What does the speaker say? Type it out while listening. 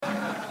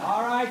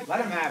right,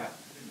 let him have it.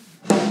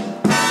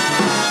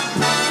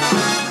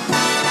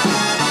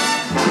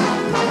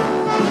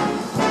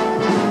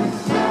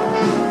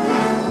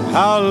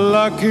 How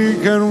lucky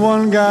can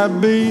one guy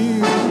be?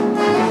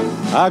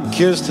 I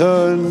kissed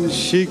her and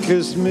she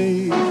kissed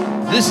me.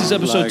 This is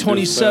episode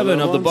 27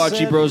 of the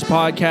Bocce Bros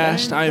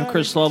podcast. I am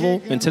Chris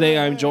Lovell, and today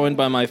I am joined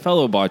by my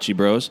fellow Bocce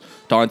Bros,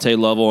 Dante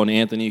Lovell and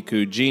Anthony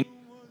Cugine.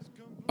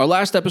 Our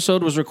last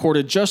episode was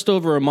recorded just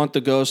over a month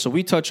ago, so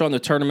we touch on the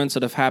tournaments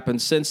that have happened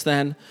since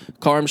then,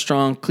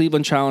 Armstrong,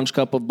 Cleveland Challenge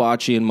Cup of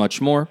Bocce, and much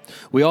more.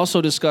 We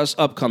also discuss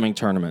upcoming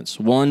tournaments,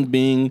 one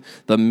being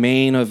the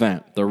main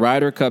event, the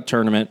Ryder Cup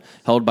tournament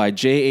held by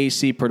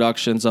JAC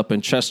Productions up in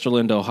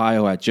Chesterland,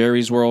 Ohio at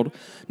Jerry's World.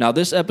 Now,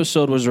 this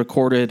episode was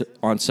recorded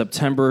on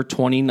September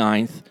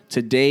 29th.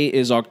 Today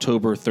is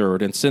October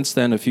 3rd, and since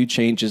then, a few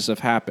changes have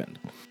happened.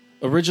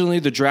 Originally,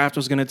 the draft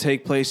was going to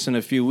take place in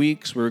a few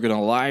weeks. We were going to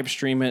live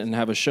stream it and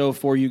have a show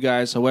for you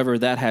guys. However,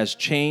 that has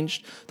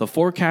changed. The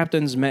four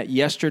captains met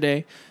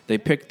yesterday. They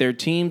picked their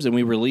teams, and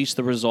we released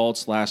the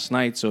results last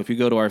night. So if you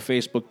go to our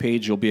Facebook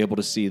page, you'll be able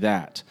to see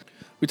that.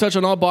 We touch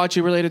on all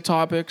bocce-related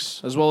topics,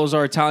 as well as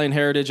our Italian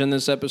heritage in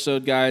this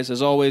episode, guys.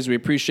 As always, we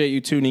appreciate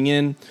you tuning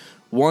in.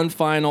 One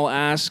final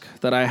ask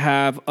that I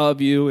have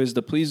of you is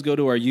to please go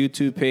to our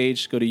YouTube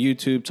page. Go to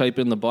YouTube, type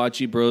in the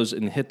Bocce Bros,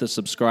 and hit the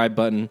subscribe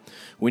button.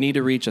 We need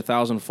to reach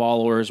 1,000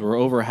 followers. We're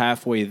over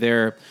halfway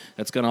there.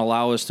 That's going to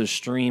allow us to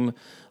stream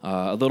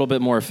a little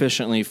bit more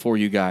efficiently for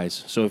you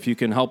guys. So if you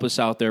can help us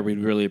out there, we'd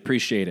really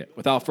appreciate it.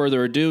 Without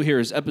further ado, here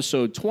is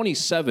episode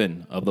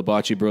 27 of the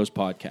Bocce Bros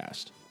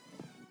podcast.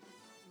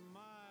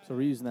 So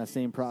we're using that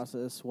same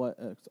process,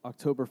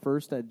 October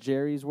 1st at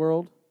Jerry's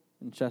World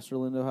in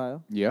Chesterland,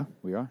 Ohio? Yeah,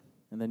 we are.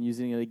 And then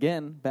using it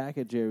again back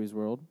at Jerry's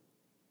World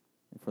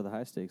for the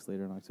high stakes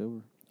later in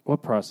October.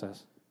 What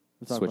process?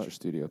 Switcher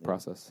studio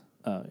process.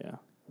 Oh, yeah.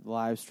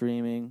 Live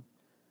streaming.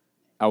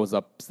 I was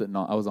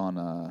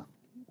on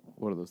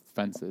what are those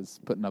fences,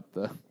 putting up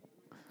the arms.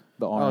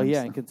 Oh,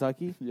 yeah, in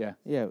Kentucky? Yeah.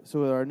 Yeah, so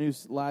with our new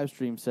live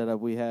stream setup,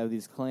 we have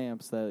these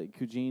clamps that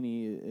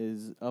Cugine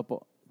is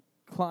up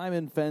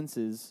climbing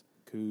fences.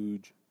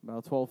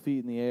 About 12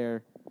 feet in the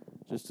air.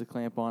 Just to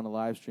clamp on a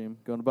live stream,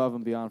 going above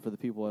and beyond for the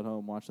people at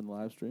home watching the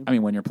live stream. I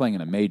mean, when you're playing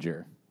in a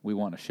major, we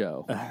want a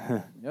show.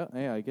 Yeah,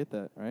 I get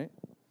that, right?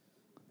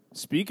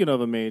 Speaking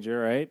of a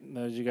major, right,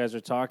 as you guys are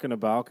talking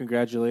about,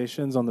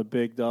 congratulations on the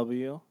big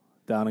W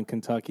down in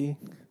Kentucky.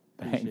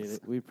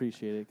 Thanks. We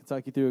appreciate it.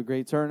 Kentucky threw a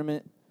great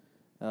tournament.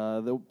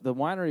 The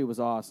winery was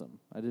awesome.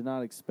 I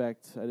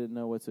didn't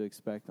know what to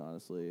expect,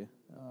 honestly.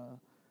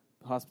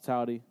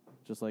 Hospitality,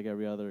 just like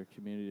every other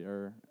community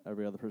or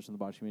every other person in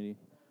the bocce community,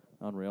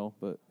 unreal,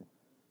 but...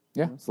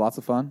 Yeah, it's lots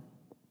of fun.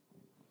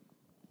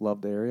 Love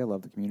the area,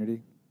 love the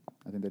community.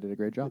 I think they did a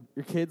great job.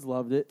 Your kids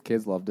loved it.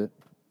 Kids loved it.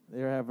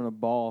 They were having a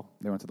ball.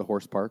 They went to the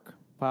horse park.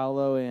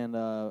 Paolo and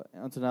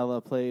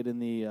Antonella played in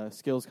the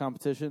skills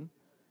competition.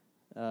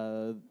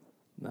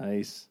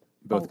 Nice.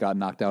 Both got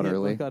knocked out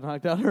early. Both got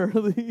knocked out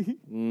early.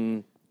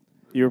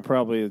 You were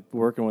probably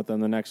working with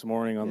them the next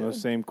morning on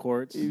those same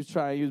courts. He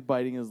was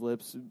biting his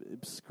lips,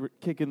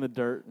 kicking the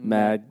dirt.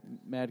 Mad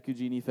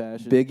Cugine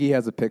fashion. Biggie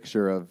has a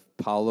picture of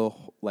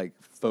Paolo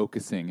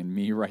focusing and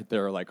me right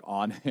there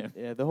on him.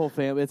 Yeah, the whole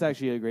family. It's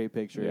actually a great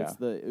picture. Yeah.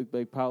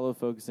 It's Paolo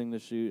focusing to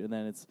shoot, and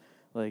then it's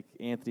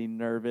Anthony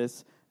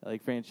nervous,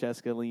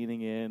 Francesca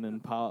leaning in,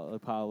 and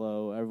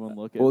Paolo, everyone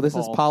looking. Well, this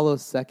is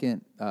Paolo's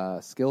second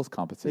skills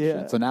competition.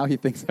 Yeah. So now he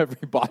thinks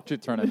every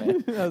bocce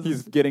tournament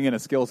he's getting in a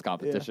skills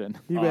competition.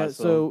 Yeah. Awesome.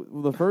 So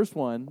the first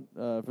one,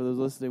 for those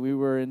listening, we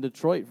were in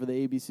Detroit for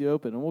the ABC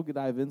Open, and we'll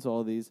dive into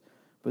all these.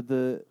 But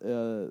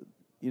the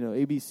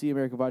ABC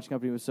American Bocce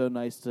Company was so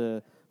nice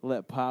to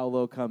let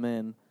Paolo come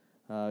in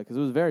because it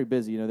was very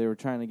busy. They were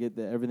trying to get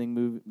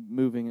everything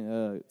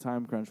moving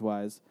time crunch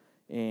wise.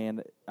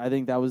 And I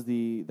think that was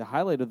the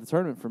highlight of the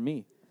tournament for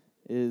me,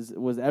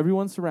 was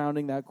everyone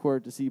surrounding that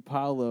court to see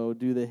Paolo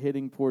do the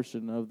hitting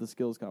portion of the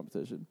skills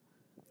competition.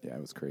 Yeah,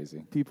 it was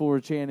crazy. People were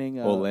chanting,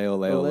 ole,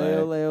 ole, ole.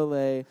 Ole,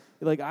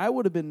 ole. I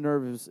would have been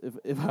nervous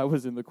if I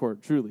was in the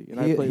court, truly.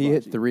 And He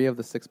hit 3 of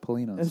the 6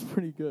 Polinos. That's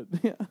pretty good.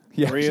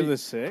 Yeah. Three of the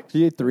 6?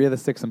 He hit 3 of the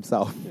 6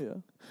 himself. Yeah.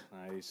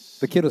 Nice.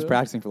 The kid was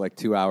practicing for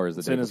 2 hours the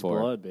It's day in his before.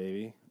 blood,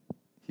 baby.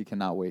 He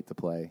cannot wait to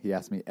play. He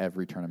asked me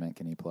every tournament,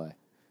 can he play?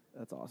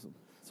 That's awesome.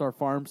 It's our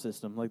farm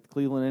system, like the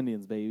Cleveland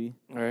Indians, baby.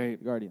 All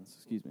right. Guardians,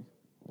 excuse me.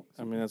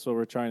 I mean, that's what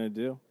we're trying to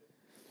do.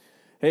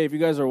 Hey, if you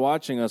guys are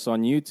watching us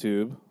on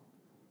YouTube,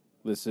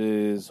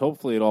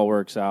 hopefully it all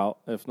works out.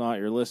 If not,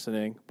 you're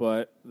listening.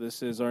 But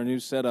this is our new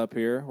setup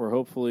here. We're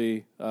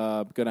hopefully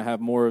going to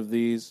have more of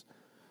these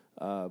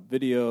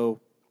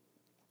video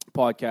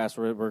podcasts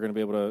we're going to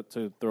be able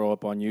to throw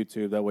up on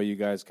YouTube. That way you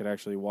guys can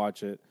actually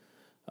watch it.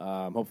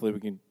 Hopefully we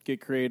can get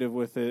creative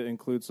with it,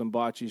 include some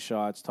bocce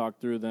shots, talk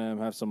through them,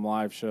 have some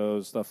live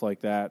shows, stuff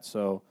like that.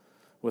 So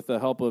with the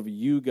help of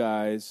you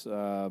guys,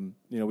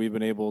 we've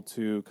been able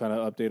to kind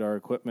of update our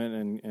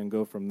equipment and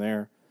go from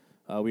there.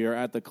 We are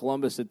at the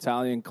Columbus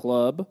Italian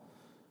Club.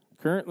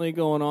 Currently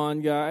going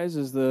on, guys,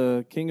 is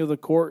the King of the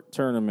Court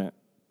tournament.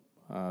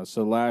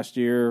 So last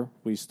year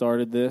we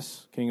started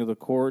this, King of the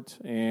Court,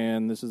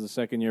 and this is the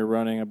second year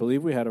running. I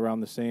believe we had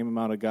around the same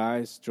amount of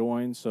guys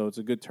join, so it's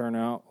a good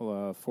turnout,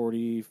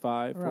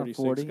 45, Around 46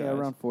 40, guys. yeah,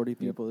 around 40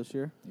 people this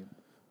year. Yep.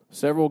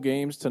 Several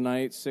games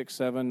tonight, 6,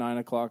 7, 9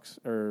 o'clock, 6,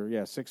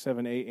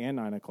 7, 8, and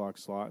 9 o'clock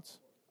slots.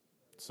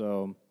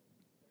 So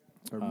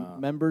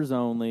Members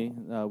only.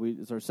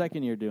 It's our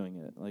second year doing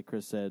it, like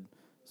Chris said.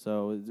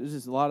 So it's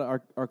just a lot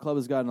of our club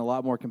has gotten a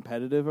lot more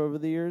competitive over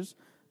the years.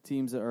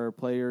 Teams that are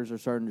players are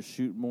starting to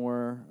shoot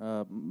more.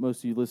 Most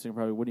of you listening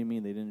probably, what do you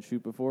mean they didn't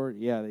shoot before?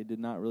 Yeah, they did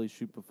not really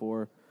shoot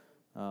before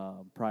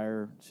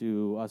prior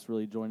to us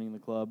really joining the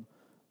club.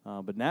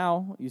 But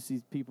now you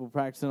see people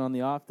practicing on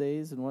the off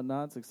days and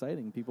whatnot. It's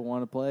exciting. People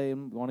want to play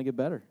and want to get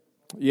better.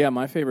 yeah,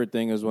 my favorite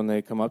thing is when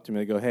they come up to me,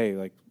 they go, hey,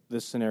 like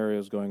this scenario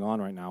is going on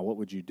right now. What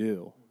would you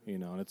do? You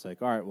know, and it's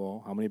like, all right,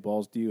 well, how many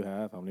balls do you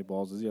have? How many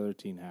balls does the other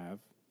team have?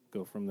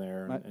 Go from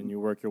there, and you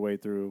work your way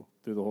through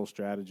the whole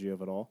strategy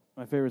of it all.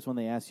 My favorite is when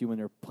they ask you when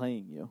they're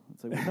playing you.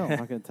 It's like, well, no, I'm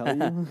not going to tell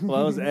you. Well,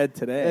 that was Ed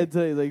today. Ed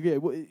today, like,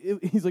 yeah,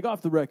 he's like,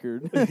 off the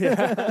record.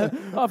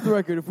 Off the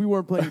record, if we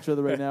weren't playing each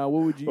other right now,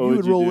 what would you? What You would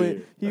would you roll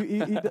do?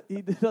 in.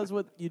 He does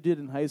what you did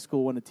in high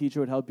school when a teacher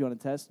would help you on a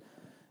test,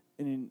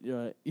 and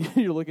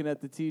you're looking at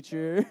the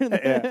teacher, and they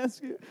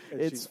ask you.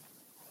 It's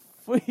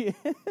all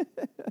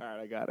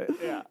right, I got it.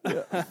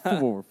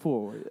 Yeah.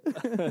 forward.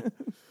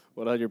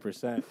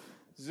 100%.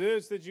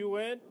 Zeus, did you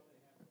win?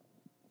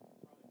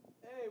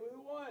 Hey,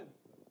 who won?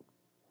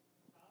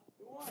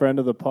 Friend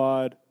of the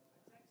pod.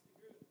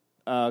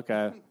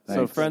 Okay. So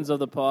Thanks. friends of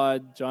the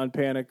pod, John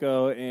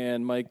Panico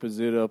and Mike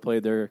Pizzuto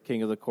played their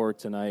King of the Court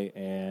tonight,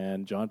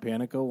 and John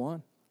Panico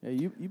won. Yeah,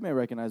 you may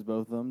recognize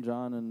both of them,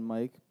 John and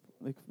Mike.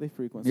 They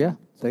frequent. Yeah, some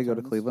they go to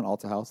tournaments. Cleveland,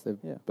 Alta House. They've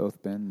Yeah.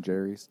 both been.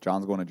 Jerry's.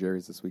 John's going to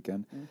Jerry's this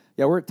weekend.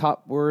 Yeah, we're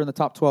in the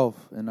top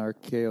 12 in our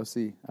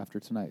KOC after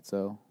tonight.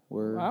 So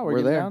we're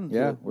getting there. down to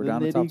Yeah, it. we're The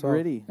down to top 12.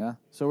 nitty-gritty. Yeah.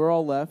 So we're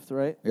all left,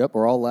 right? Yep,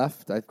 we're all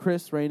left.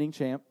 Chris, reigning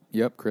champ.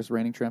 Yep, Chris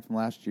reigning champ from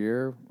last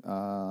year.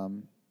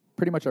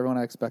 Pretty much everyone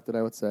I expected,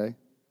 I would say.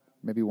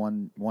 Maybe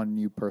one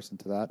new person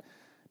to that.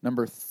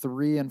 Number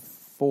 3 and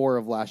 4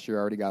 of last year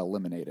already got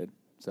eliminated.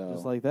 So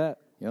Just like that.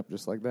 Yep,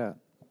 just like that.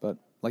 But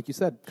like you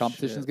said,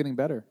 competition's getting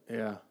better.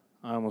 Yeah.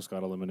 I almost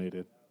got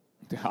eliminated.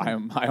 I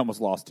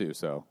almost lost too.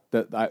 So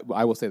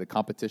I will say the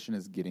competition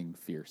is getting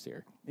fierce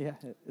here. Yeah,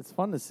 it's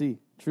fun to see.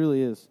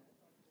 Truly is.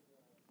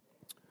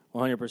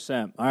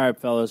 100%. All right,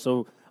 fellas.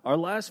 So our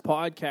last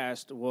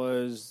podcast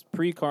was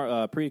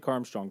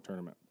pre-Carmstrong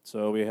tournament.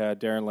 So we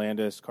had Darren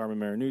Landis, Carmen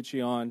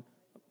Marinucci on.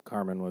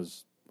 Carmen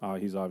was,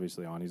 he's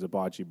obviously on. He's a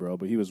bocce bro,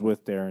 but he was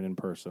with Darren in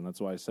person.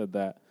 That's why I said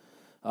that.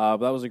 But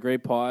that was a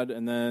great pod,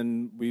 and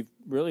then we've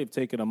really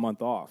taken a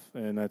month off,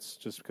 and that's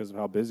just because of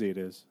how busy it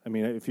is. I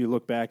mean, if you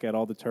look back at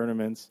all the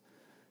tournaments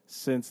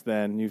since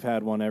then, you've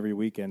had one every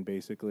weekend,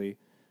 basically,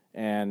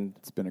 and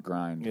It's been a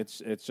grind.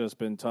 it's just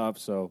been tough,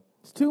 so...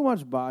 It's too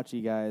much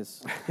bocce,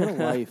 guys. Get a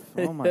life.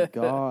 Oh, my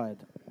God.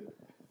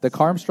 The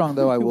Carmstrong,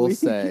 though, I will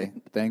say,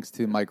 thanks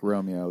to Mike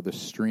Romeo, the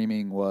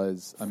streaming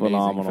was amazing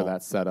Phenomenal. for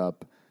that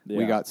setup. Yeah.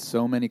 We got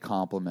so many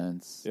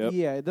compliments. Yep.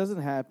 Yeah, it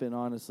doesn't happen,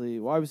 honestly.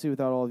 Well, obviously,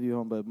 without all of you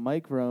home, but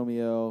Mike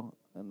Romeo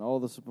and all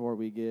the support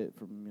we get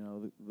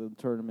from, the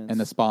tournaments. And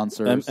the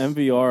sponsors.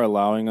 MVR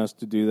allowing us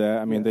to do that.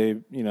 I mean, Yeah.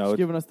 they, Just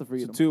giving us the it's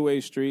freedom. a two-way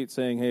street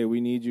saying, hey,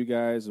 we need you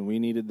guys, and we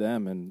needed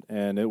them,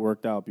 and it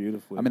worked out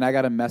beautifully. I mean, I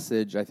got a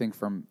message, I think,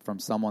 from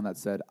someone that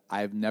said,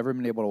 I've never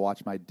been able to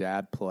watch my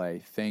dad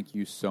play. Thank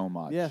you so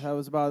much. Yeah, that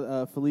was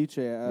about Felice,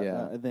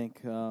 Yeah. I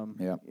think.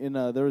 Yeah.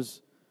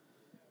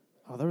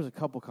 There was a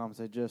couple comments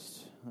I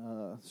just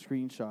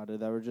screenshotted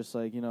that were just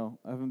like,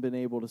 I haven't been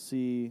able to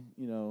see,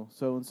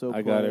 so-and-so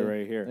I play. got it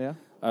right here. Yeah?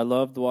 I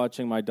loved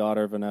watching my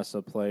daughter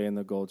Vanessa play in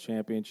the Gold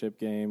Championship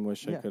game.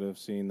 Wish I Yeah. could have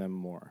seen them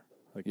more.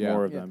 Yeah.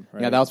 More of Yeah. them.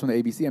 Right? Yeah, that was from the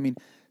ABC. I mean,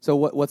 so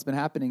what's been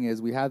happening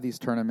is we have these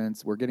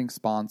tournaments, we're getting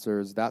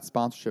sponsors. That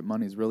sponsorship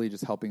money is really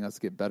just helping us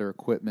get better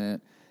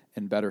equipment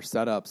and better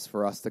setups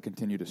for us to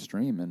continue to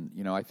stream. And,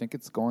 I think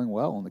it's going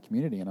well in the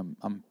community, and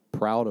I'm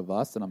proud of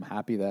us, and I'm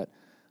happy that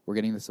we're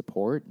getting the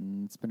support,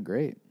 and it's been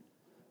great.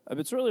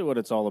 It's really what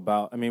it's all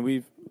about. I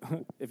mean,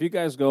 if you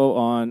guys go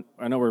on,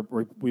 I know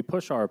we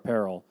push our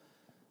apparel.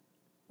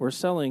 We're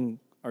selling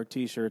our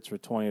T-shirts for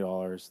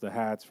 $20, the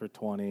hats for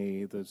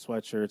 $20, the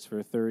sweatshirts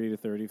for $30 to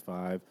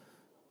 $35.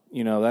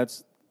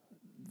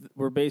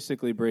 We're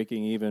basically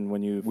breaking even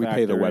when you We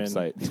pay the factor in-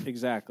 website.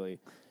 Exactly.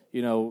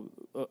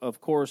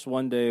 Of course,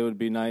 one day it would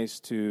be nice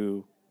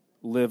to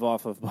live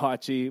off of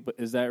bocce, but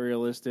is that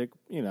realistic?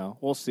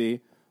 We'll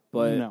see.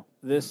 But No.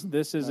 this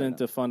isn't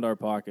to fund our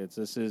pockets.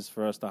 This is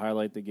for us to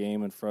highlight the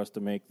game and for us to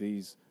make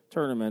these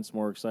tournaments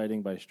more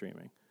exciting by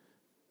streaming.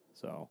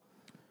 So,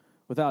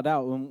 Without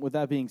doubt. With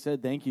that being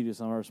said, thank you to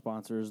some of our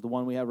sponsors. The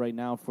one we have right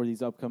now for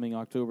these upcoming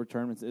October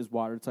tournaments is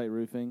Watertight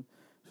Roofing.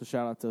 So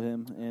shout out to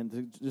him.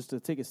 And just to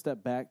take a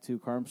step back to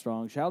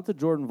Carmstrong, shout out to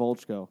Jordan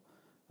Volchko.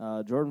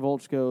 Jordan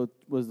Volchko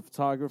was the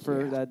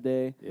photographer that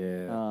day.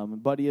 Yeah. A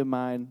buddy of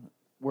mine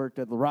worked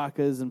at La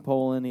Rocca's in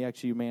Poland. He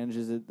actually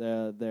manages it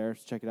there.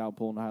 So check it out,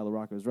 Poland High La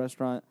Rocca's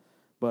restaurant.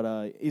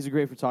 But he's a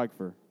great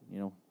photographer.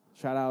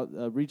 Shout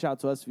out, reach out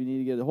to us if you need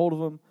to get a hold of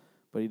him.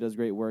 But he does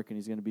great work, and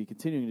he's going to be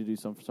continuing to do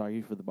some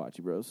photography for the Bocce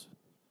Bros.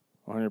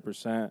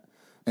 100%.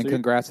 And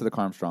congrats to the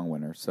Armstrong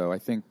winner. So I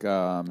think, if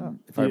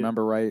I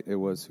remember right, who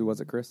was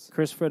it, Chris?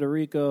 Chris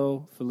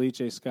Federico,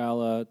 Felice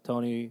Scala,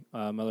 Tony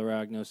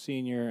Meloragno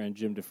Sr., and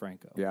Jim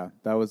DeFranco. Yeah,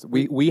 that was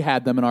we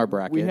had them in our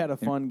bracket. We had a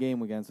fun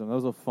game against them. That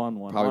was a fun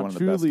one. Probably one of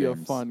the best Truly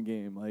games. a fun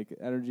game, like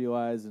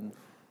energy-wise and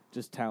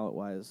just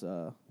talent-wise.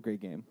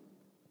 Great game.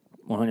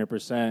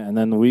 100%. And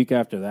then the week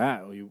after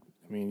that, you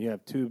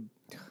have two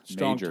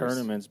strong Majors.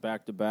 tournaments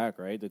back-to-back,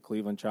 right? The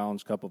Cleveland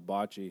Challenge Cup of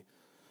Bocce,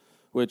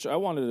 which I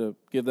wanted to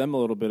give them a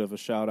little bit of a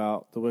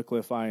shout-out, the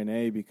Wycliffe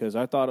INA, because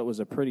I thought it was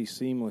a pretty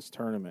seamless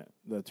tournament.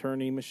 The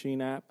Tourney Machine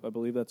app, I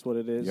believe that's what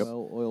it is. Yep.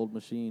 Well-oiled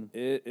machine.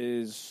 It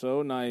is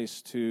so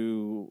nice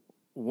to,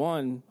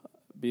 one,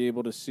 be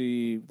able to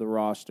see the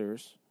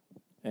rosters,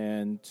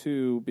 and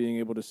two, being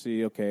able to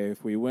see, okay,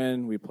 if we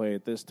win, we play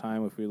at this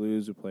time. If we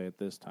lose, we play at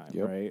this time,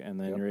 Yep. right? And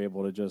then Yep. you're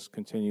able to just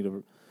continue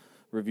to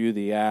review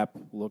the app,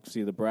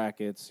 see the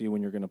brackets, see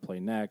when you're going to play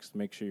next,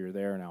 make sure you're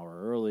there an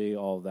hour early,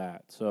 all of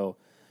that. So,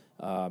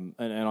 and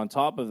on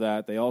top of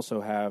that, they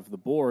also have the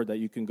board that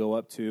you can go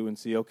up to and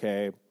see,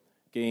 okay,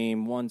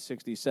 game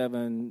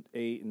 167,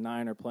 8, and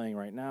 9 are playing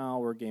right now.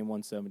 We're game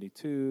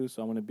 172,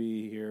 so I'm going to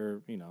be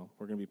here,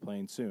 we're going to be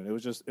playing soon.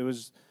 It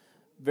was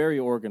very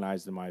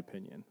organized, in my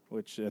opinion,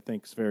 which I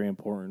think is very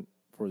important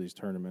for these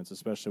tournaments,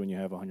 especially when you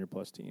have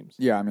 100-plus teams.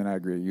 Yeah, I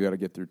agree. You got to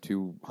get through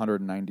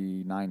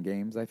 299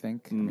 games, I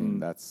think. Mm-hmm.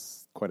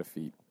 That's quite a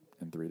feat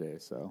in 3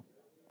 days. So,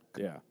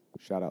 Yeah.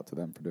 shout out to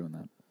them for doing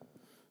that.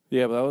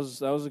 Yeah, but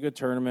that was a good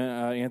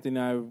tournament. Anthony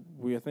and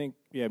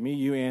I, me,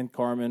 you, and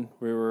Carmen,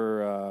 we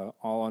were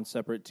all on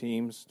separate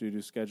teams due to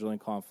scheduling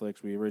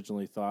conflicts. We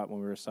originally thought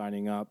when we were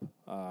signing up.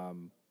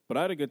 But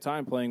I had a good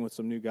time playing with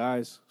some new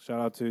guys. Shout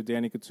out to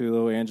Danny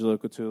Catullo, Angelo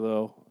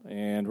Catullo,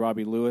 and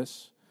Robbie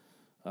Lewis.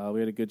 We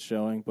had a good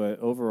showing, but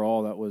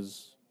overall that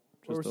was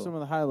just What were some of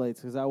the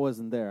highlights? Because I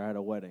wasn't there. I had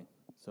a wedding,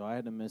 so I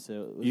had to miss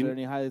it. Was there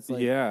any highlights?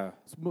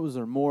 Was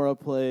there Mora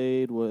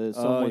played? Was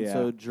someone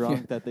so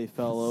drunk that they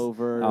fell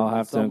over? I'll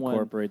have to someone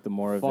incorporate the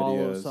Mora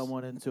follow videos.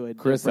 someone into a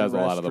Chris has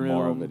different a lot of the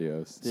Mora restroom?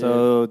 videos. Yeah.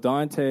 So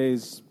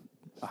Dante's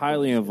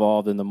highly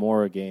involved in the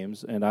Mora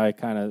games, and I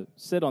kind of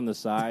sit on the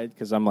side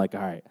because I'm like,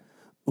 all right,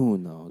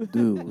 1,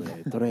 2,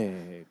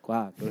 3,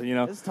 4.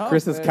 It's tough,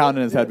 Chris is man. counting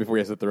in his head before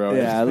he has to throw it.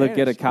 Yeah, I look,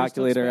 get a Spanish.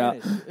 calculator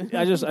out.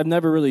 Spanish. I've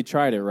never really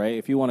tried it, right?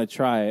 If you want to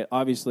try it,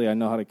 obviously I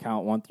know how to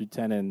count 1 through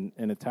 10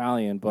 in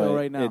Italian, but Go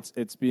right now.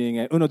 it's being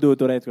a 1, 2,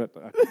 3,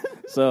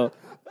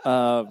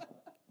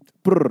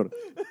 4.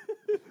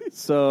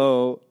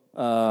 So,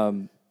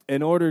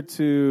 in order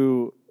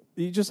to,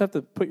 you just have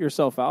to put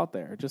yourself out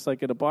there, just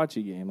like at a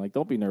bocce game. Like,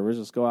 don't be nervous,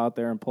 just go out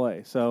there and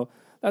play. So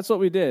that's what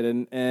we did,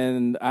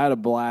 and I had a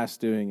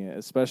blast doing it.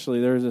 Especially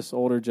there was this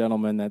older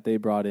gentleman that they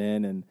brought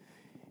in, and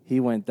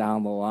he went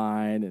down the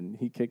line and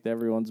he kicked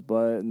everyone's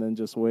butt, and then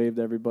just waved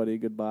everybody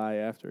goodbye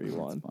after he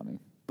won. That's funny.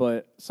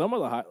 But some of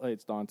the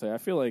highlights, Dante, I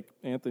feel like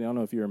Anthony. I don't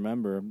know if you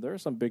remember, there are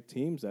some big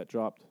teams that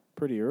dropped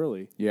pretty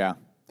early. Yeah,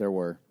 there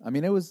were.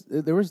 there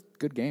was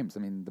good games.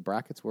 The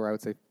brackets were, I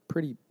would say,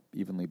 pretty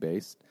evenly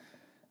based.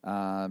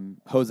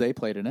 Jose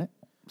played in it.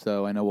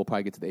 So I know we'll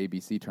probably get to the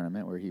ABC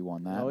tournament where he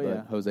won that. Oh, but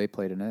yeah. Jose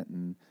played in it,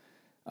 and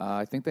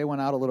I think they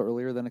went out a little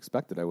earlier than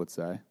expected, I would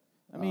say.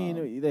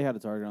 They had a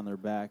target on their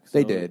back. So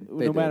They did.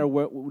 No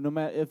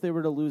matter if they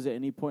were to lose at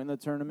any point in the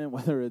tournament,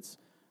 whether it's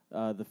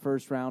the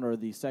first round or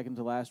the second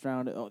to last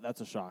round,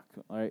 that's a shock,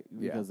 right?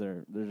 Because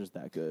they're just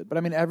that good.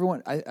 But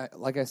everyone, I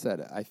like I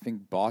said, I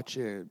think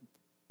bocce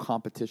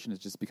competition is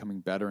just becoming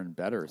better and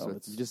better. So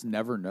you just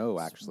never know.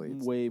 Actually,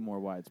 it's way more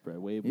widespread.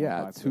 Way more.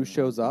 Yeah, it's who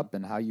shows up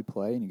and how you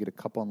play, and you get a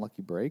couple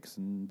unlucky breaks,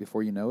 and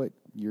before you know it,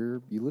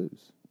 you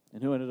lose.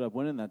 And who ended up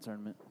winning that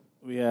tournament?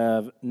 We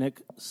have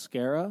Nick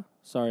Scara.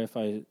 Sorry if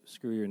I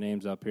screw your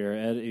names up here.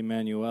 Ed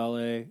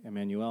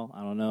Emmanuel,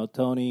 I don't know.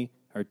 Tony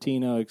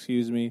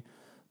Artino,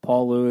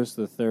 Paul Lewis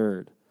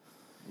III.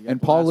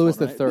 And Paul Lewis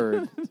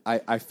III,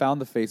 I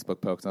found the Facebook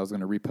post, and I was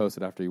going to repost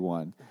it after he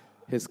won.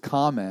 His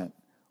comment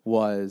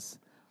was,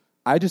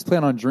 I just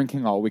plan on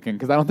drinking all weekend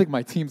because I don't think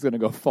my team's going to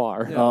go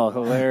far. Yeah. Oh,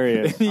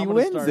 hilarious. He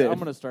wins it. I'm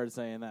going to start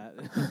saying that.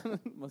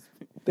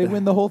 They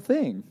win the whole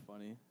thing.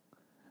 Funny.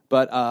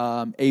 But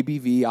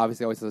ABV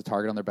obviously always has a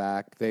target on their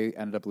back. They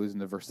ended up losing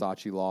to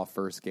Versace Law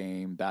first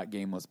game. That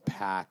game was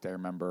packed, I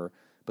remember.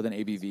 But then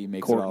ABV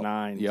makes Court it all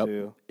 9, yep.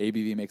 too.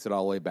 ABV makes it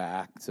all the way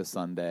back to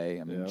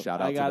Sunday.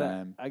 Shout out to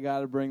them. I got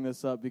to bring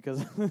this up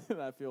because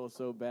I feel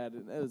so bad.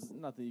 There's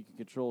nothing you can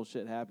control.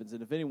 Shit happens.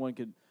 And if anyone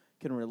can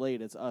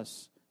relate, it's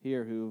us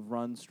here who've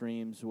run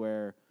streams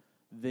where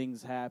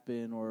things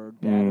happen or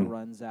data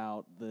runs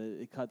out.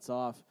 It cuts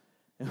off.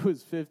 It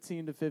was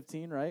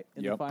 15-15, right,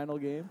 in the final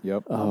game?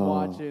 Yep. I'm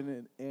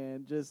watching,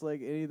 and just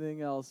like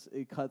anything else,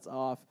 it cuts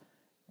off.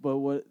 But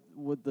what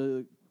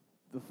the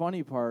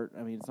funny part,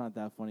 it's not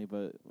that funny,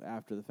 but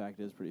after the fact,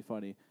 it is pretty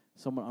funny.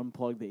 Someone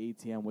unplugged the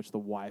ATM, which the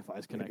Wi-Fi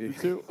is connected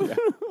to.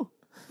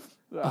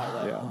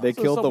 Yeah. They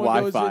killed the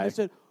Wi-Fi. They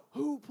said,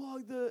 who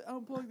unplugged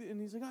it?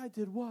 And he's like, I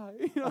did. Why?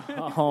 You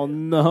know? Oh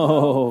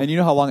no! And you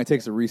know how long it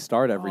takes to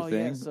restart Oh,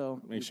 everything. yeah,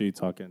 so Make sure you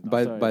talk in.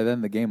 By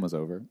then the game was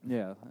over.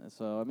 yeah.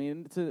 So I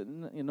mean,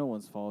 no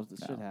one's fault. This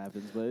shit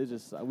happens, but it's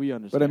just we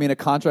understand. But I mean, a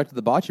contract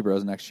with the Bocce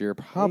Bros next year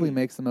probably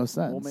makes the most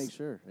sense. We'll make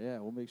sure. Yeah,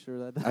 we'll make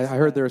sure that. I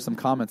heard there were some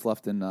comments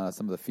left in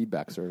some of the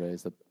feedback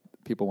surveys that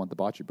people want the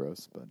Bocce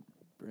Bros, but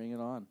Bring it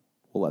on.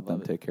 we'll let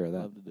them take care of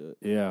that. Love to do it.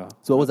 Yeah.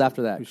 So what was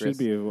after that, We Chris? should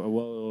be a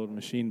well-oiled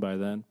machine by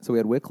then. So we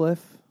had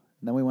Wycliffe,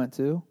 and then we went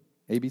to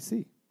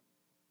ABC.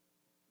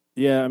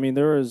 Yeah, I mean,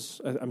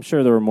 I'm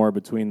sure there were more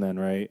between then,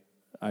 right?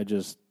 I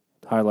just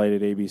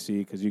highlighted ABC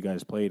because you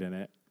guys played in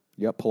it.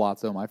 Yep,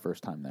 Palazzo, my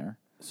first time there.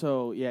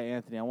 So yeah,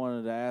 Anthony, I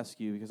wanted to ask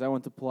you because I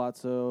went to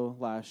Palazzo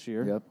last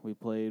year. Yep.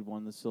 We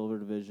won the silver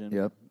division.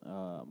 Yep.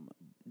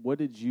 What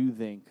did you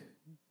think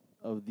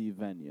of the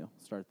venue?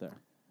 Start there.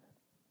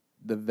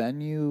 The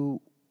venue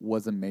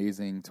was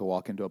amazing to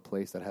walk into a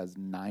place that has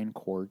 9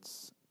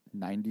 courts,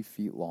 90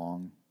 feet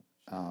long.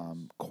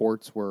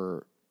 Courts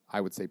were,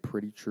 I would say,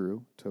 pretty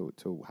true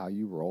to how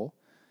you roll.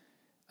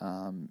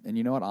 And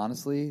you know what?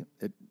 Honestly,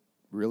 it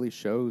really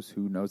shows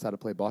who knows how to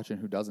play bocce and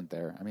who doesn't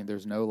there. I mean,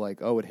 there's no like,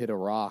 oh, it hit a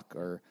rock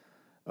or,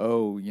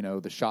 oh, you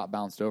know, the shot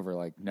bounced over.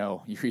 Like,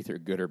 no, you're either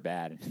good or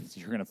bad.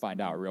 You're going to find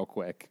out real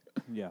quick.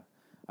 Yeah.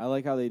 I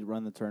like how they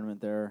run the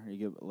tournament there.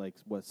 You get like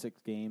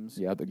 6 games.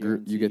 Yeah, the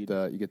group you get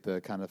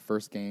the kind of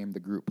first game, the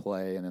group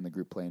play, and then the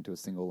group play into a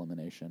single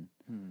elimination.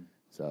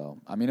 So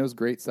I mean, it was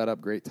great setup,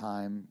 great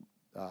time,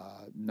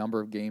 number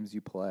of games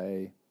you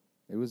play.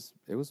 It was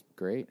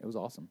great. It was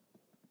awesome.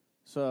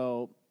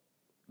 So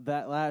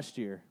that last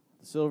year,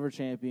 the silver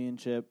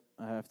championship,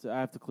 I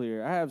have to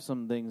clear. I have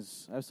some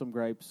things. I have some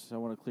gripes. I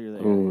want to clear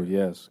that. Oh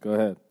yes, go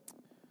ahead.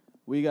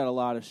 We got a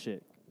lot of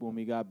shit when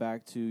we got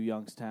back to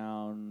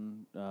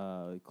Youngstown,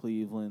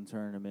 Cleveland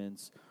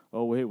tournaments.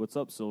 Oh, wait, what's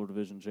up, Silver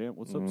Division champ?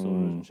 What's up, Silver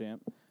Division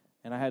champ?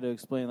 And I had to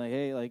explain, like,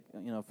 hey, like,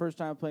 you know, first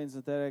time playing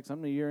synthetics.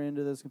 I'm a year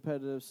into this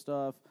competitive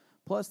stuff.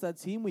 Plus,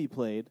 that team we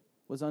played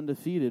was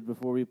undefeated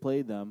before we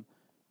played them.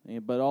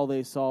 But all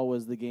they saw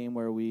was the game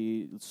where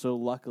we so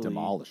luckily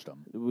Demolished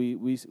them.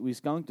 We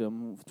skunked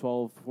them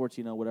 12,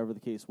 14, whatever the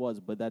case was.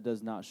 But that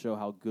does not show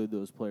how good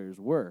those players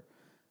were.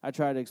 I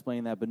try to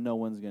explain that, but no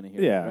one's going to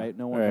hear it, right?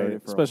 No one heard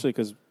it. Especially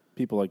because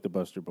people like to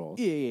bust your balls.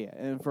 Yeah.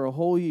 And for a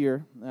whole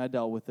year, I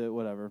dealt with it,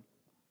 whatever.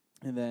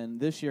 And then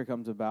this year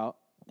comes about,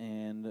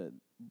 and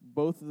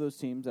both of those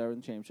teams that are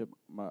in the championship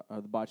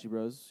are the Bocce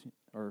Bros,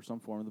 or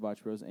some form of the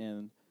Bocce Bros,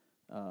 and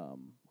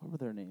what were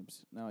their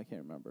names? Now I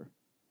can't remember.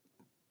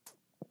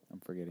 I'm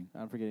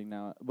forgetting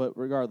now. But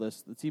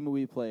regardless, the team that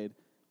we played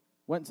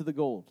went to the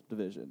gold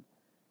division.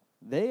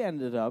 They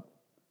ended up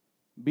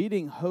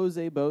beating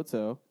Jose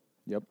Boto,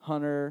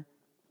 Hunter,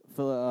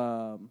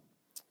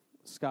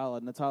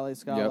 Scala, Natale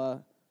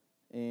Scala,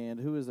 and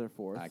who was their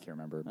fourth? I can't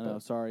remember. I know,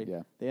 sorry.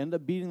 Yeah. They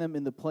ended up beating them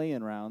in the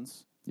play-in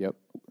rounds. Yep.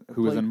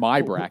 Who was in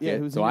my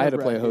bracket, so I had to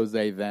play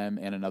Jose, them,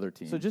 and another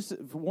team. So just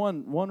for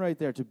one right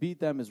there, to beat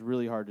them is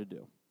really hard to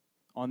do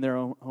on their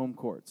own home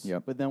courts.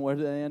 Yep. But then what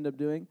did they end up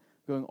doing?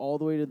 Going all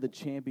the way to the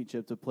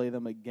championship to play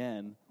them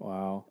again.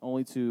 Wow.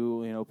 Only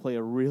to, play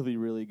a really,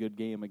 really good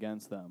game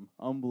against them.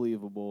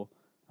 Unbelievable.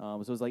 So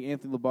it was like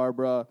Anthony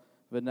LaBarbera,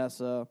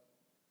 Vanessa,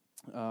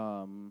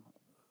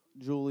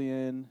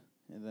 Julian,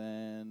 and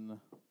then,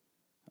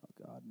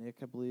 Nick,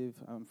 I believe.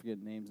 I'm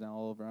forgetting names now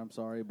all over. I'm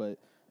sorry, but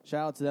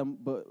shout out to them.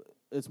 But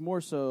it's more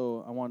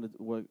so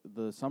what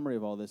the summary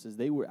of all this is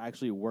they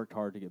actually worked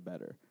hard to get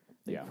better.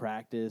 They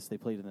practiced. They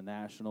played in the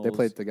Nationals. They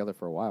played together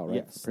for a while,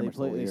 right? Yes,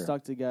 they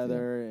stuck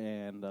together,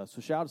 and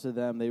so shout out to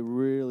them. They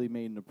really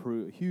made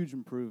a huge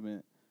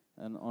improvement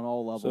on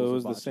all levels. So it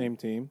was the same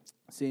team?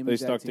 They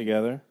stuck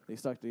together? They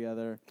stuck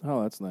together.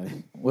 Oh, that's nice.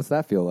 What's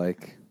that feel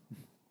like?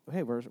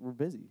 Hey, we're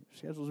busy.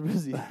 Schedules are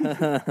busy.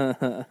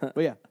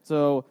 But yeah,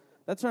 so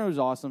that tournament was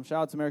awesome.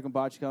 Shout out to American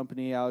Bocce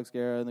Company, Alex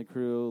Guerra and the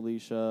crew,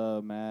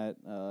 Alicia, Matt,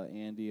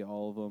 Andy,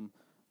 all of them.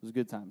 It was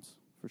good times,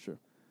 for sure.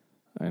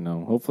 I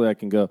know. Hopefully I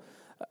can go.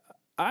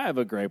 I have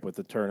a gripe with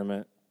the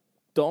tournament.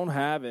 Don't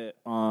have it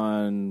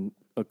on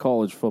a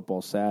college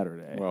football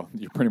Saturday. Well,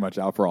 you're pretty much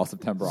out for all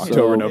September,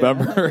 October,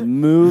 November.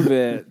 Move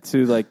it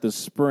to like the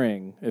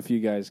spring if you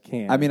guys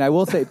can. I mean, I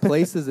will say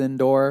places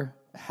indoor,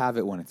 have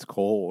it when it's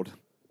cold.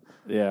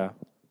 Yeah.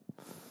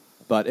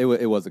 But it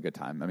was a good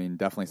time. I mean,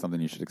 definitely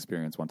something you should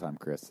experience one time,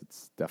 Chris.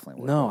 It's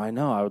definitely worth it. No, I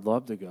know. I would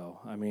love to go.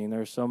 I mean,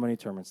 there's so many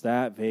tournaments.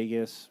 That,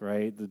 Vegas,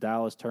 right? The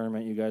Dallas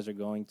tournament you guys are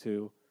going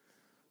to.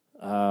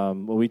 Well,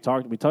 we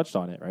touched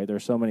on it, right?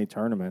 There's so many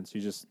tournaments.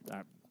 You just...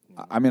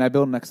 I mean, I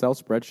built an Excel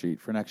spreadsheet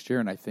for next year,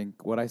 and I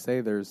think what I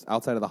say, there's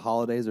outside of the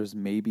holidays, there's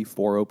maybe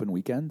 4 open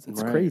weekends.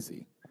 It's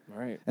crazy.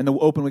 Right. And the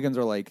open weekends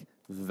are like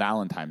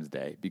Valentine's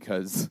Day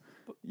because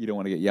you don't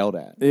want to get yelled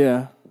at.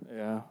 Yeah.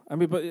 I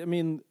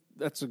mean,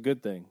 that's a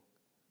good thing.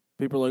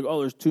 People are like, oh,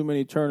 there's too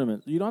many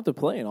tournaments. You don't have to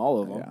play in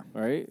all of them,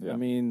 right? Yeah. I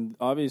mean,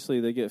 obviously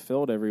they get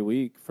filled every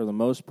week for the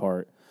most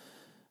part.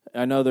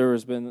 I know there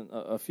has been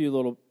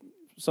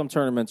some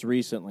tournaments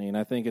recently, and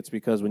I think it's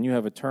because when you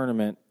have a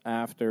tournament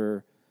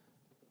after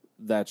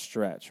that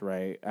stretch,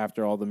 right?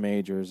 After all the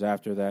majors,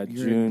 after that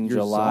You're June,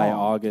 July, zonked.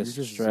 August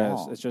You're just stretch,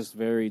 zonked. it's just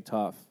very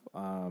tough.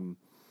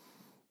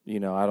 You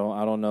know, I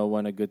don't know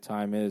when a good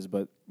time is,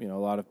 but you know,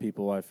 a lot of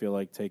people I feel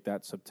like take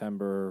that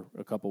September,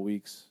 a couple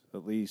weeks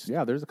at least.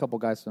 Yeah, there's a couple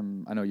guys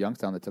from I know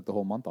Youngstown that took the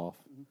whole month off.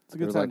 It's a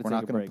good They're time like, to we're take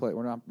not a going break.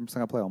 to play. I'm just not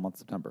going to play all month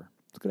September.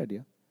 It's a good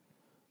idea.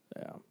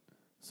 Yeah.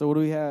 So what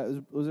do we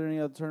have? Was there any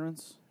other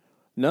tournaments?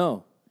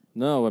 No.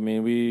 I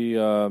mean, we, you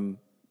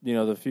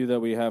know, the few that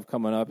we have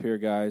coming up here,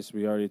 guys,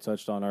 we already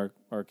touched on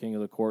our King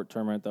of the Court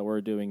tournament that we're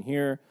doing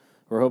here.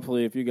 Or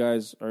hopefully, if you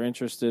guys are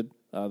interested,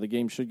 the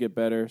game should get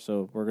better.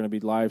 So we're going to be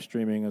live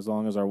streaming as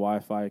long as our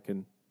Wi-Fi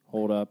can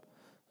hold up.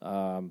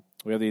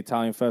 We have the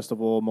Italian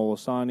Festival.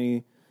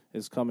 Molisani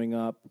is coming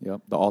up.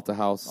 Yep, the Alta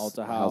House.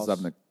 Alta House.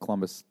 having the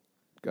Columbus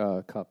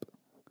Cup.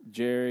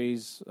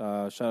 Jerry's,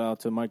 shout out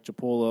to Mike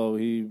Chiapullo.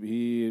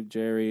 He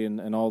Jerry,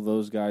 and all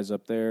those guys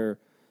up there.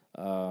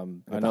 I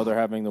know they're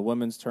having the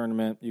women's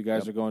tournament. You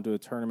guys are going to a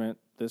tournament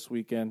this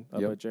weekend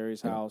up at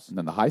Jerry's house. And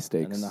then the high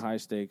stakes. And then the high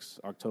stakes,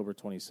 October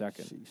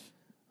 22nd.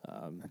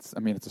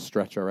 It's a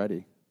stretch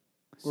already.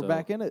 We're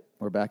back in it.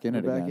 We're back in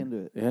it We're back again. into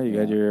it. Yeah, you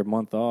got your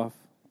month off.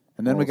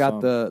 And then we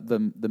got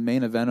Awesome. the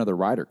main event of the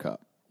Ryder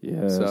Cup.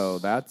 Yes. So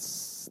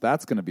that's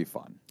going to be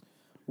fun.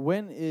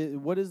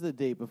 What is the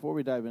date before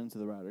we dive into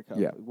the Ryder Cup?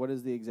 Yeah. What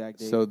is the exact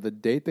date? So the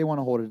date they want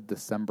to hold is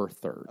December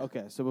 3rd.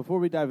 Okay, so before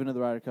we dive into the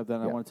Ryder Cup, then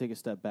I Yeah. want to take a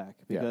step back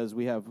Yeah. because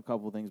we have a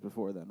couple things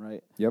before then,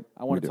 right? Yep.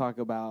 I want to talk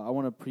about. I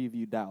want to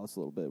preview Dallas a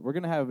little bit. We're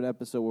gonna have an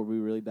episode where we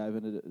really dive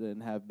into it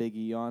and have Big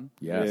E on.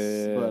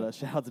 Yes. Yeah. But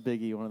shout out to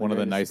Big E, one of the One of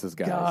the greatest. nicest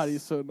guys. God,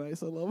 he's so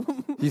nice. I love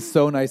him. He's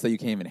so nice that you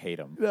can't even hate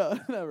him. No,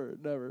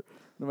 never,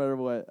 no matter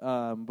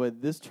what.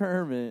 But this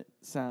tournament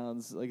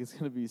sounds like it's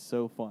gonna be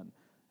so fun.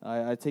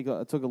 I took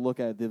a look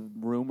at the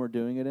room we're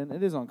doing it in.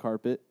 It is on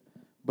carpet,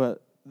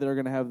 but they're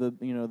gonna have the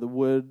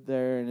wood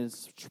there, and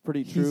it's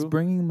pretty true. He's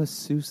bringing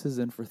masseuses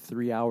in for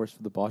 3 hours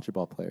for the bocce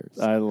ball players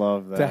I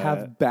love that. to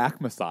have back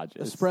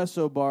massages.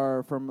 espresso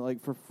bar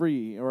for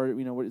free, or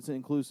it's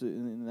inclusive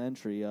in the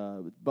entry.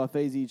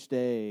 Buffets each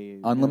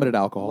day. Unlimited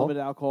alcohol.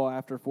 Unlimited alcohol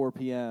after 4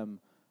 p.m.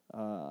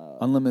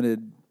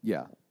 Unlimited,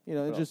 yeah.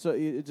 It just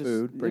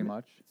Food, pretty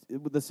much.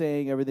 With the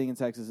saying, everything in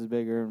Texas is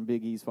bigger, and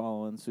Big E's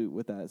following suit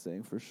with that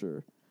saying for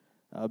sure.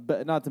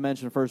 But not to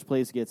mention, first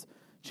place gets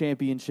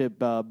championship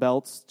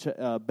belts,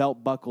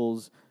 belt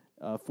buckles,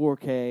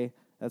 4K.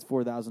 That's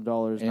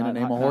 $4,000. And a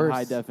name not a horse.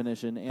 high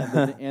definition,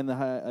 and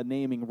the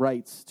naming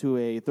rights to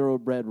a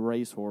thoroughbred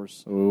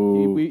racehorse.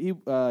 Ooh.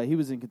 He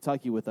was in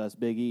Kentucky with us,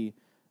 Big E.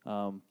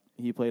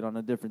 He played on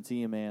a different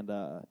team,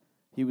 and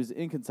he was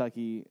in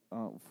Kentucky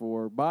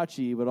for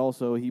bocce, but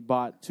also he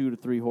bought 2 to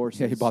 3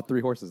 horses. Yeah, he bought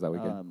 3 horses that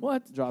weekend.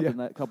 What? Dropped in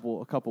that a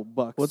couple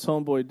bucks. What's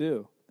homeboy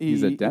do?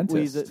 He's a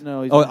dentist. He's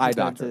Oh, an eye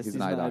doctor. dentist. He's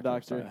an eye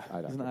doctor. Sorry,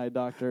 eye He's an doctor. eye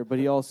doctor, but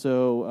he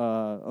also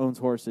owns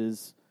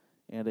horses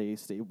and a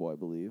stable, I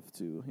believe,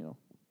 too.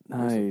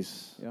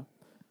 Nice. Yeah.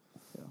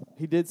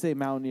 He did say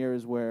Mountaineer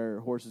is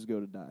where horses go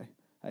to die.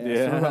 I asked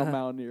Yeah. him about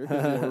Mountaineer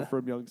because we're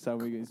from Youngstown.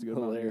 We used to go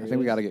to Mountaineer. I think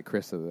we got to get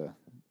Chris to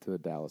the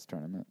Dallas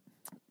tournament.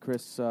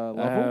 Chris I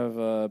Lovell.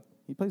 have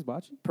He plays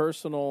bocce.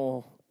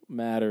 personal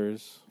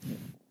matters,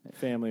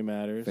 family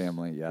matters.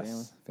 Family,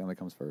 yes. Family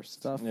comes first.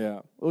 Stuff.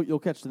 Yeah. Oh, you'll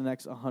catch the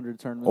next 100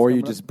 tournaments. Or you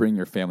coming just bring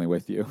your family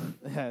with you.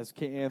 up. As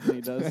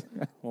Anthony does.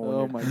 Well,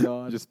 Oh my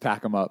God. Just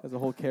pack them up. As a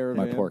whole My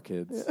caravan. poor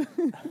kids.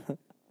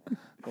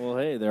 Well,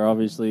 hey, they're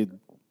obviously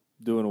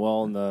doing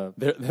well in the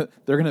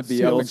They're going to be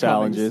skill up and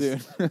coming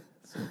challenges. soon.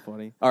 So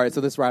funny. All right, so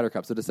this Ryder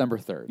Cup, so December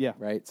 3rd. Yeah.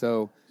 Right?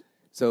 So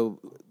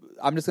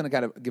I'm just going to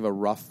kind of give a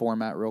rough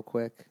format real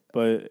quick.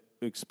 But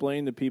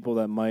explain to people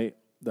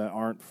that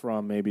aren't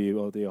from maybe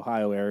the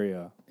Ohio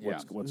area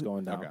what's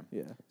going down. Okay.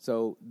 Yeah.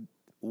 So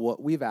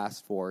what we've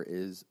asked for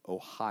is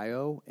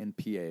Ohio and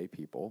PA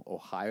people,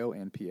 Ohio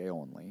and PA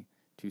only,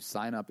 to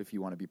sign up if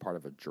you want to be part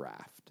of a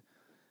draft.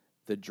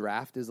 The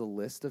draft is a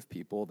list of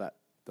people that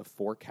the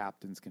 4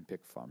 captains can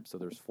pick from. So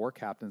there's 4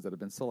 captains that have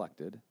been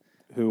selected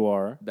Who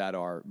are? that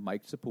are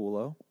Mike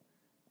Chiapullo,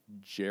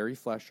 Jerry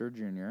Flesher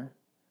Jr.,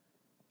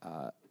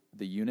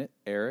 the unit,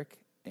 Eric,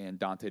 and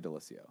Dante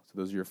D'Alicio. So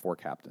those are your 4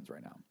 captains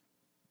right now.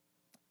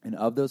 And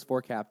of those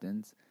 4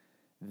 captains,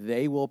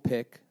 they will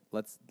pick,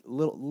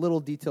 little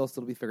details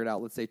still to be figured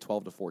out, let's say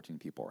 12 to 14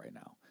 people right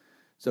now.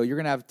 So you're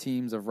going to have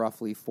teams of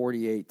roughly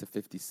 48 to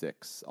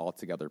 56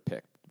 altogether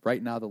picked.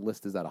 Right now the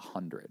list is at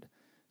 100.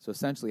 So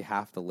essentially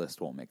half the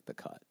list won't make the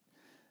cut.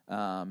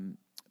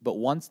 But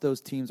once those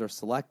teams are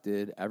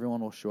selected, everyone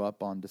will show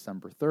up on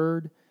December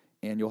 3rd,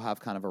 and you'll have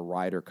kind of a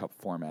Ryder Cup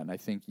format. And I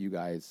think you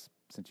guys,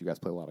 since you guys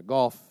play a lot of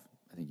golf,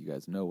 I think you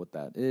guys know what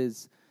that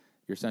is.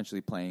 You're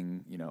essentially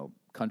playing,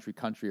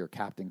 country or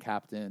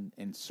captain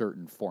in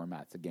certain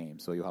formats of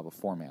games. So you'll have a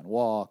 4-man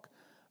walk,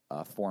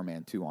 a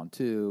 4-man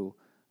 2-on-2,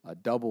 a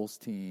doubles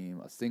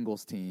team, a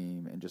singles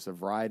team, and just a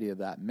variety of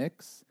that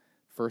mix.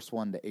 First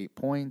one to 8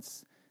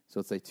 points. So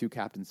let's say 2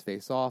 captains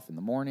face off in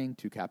the morning,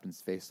 2 captains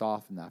face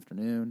off in the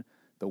afternoon.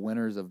 The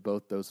winners of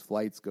both those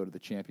flights go to the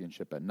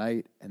championship at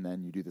night, and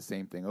then you do the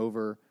same thing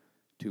over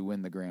to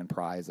win the grand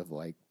prize of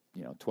 $12,000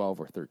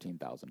 or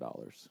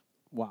 $13,000.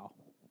 Wow.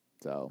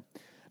 So,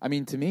 I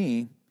mean, to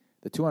me,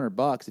 the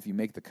 $200, if you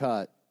make the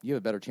cut, you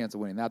have a better chance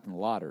of winning that than the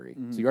lottery.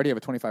 So you already have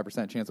a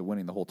 25% chance of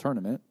winning the whole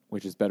tournament,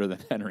 which is better than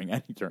entering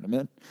any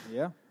tournament.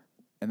 Yeah.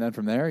 And then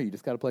from there, you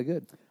just got to play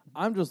good.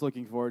 I'm just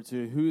looking forward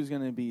to who's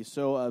going to be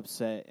so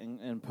upset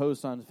and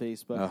post on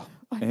Facebook. Oh,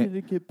 I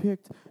didn't get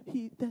picked.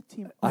 That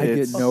team. I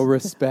get no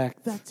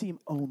respect. That team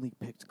only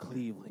picked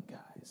Cleveland,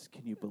 guys.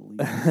 Can you believe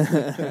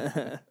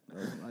it?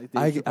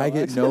 I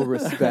get no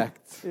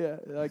respect. Yeah,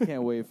 I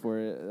can't wait for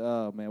it.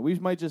 Oh man, we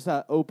might just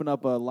open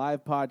up a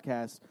live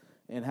podcast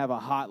and have a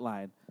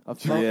hotline. A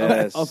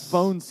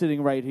phone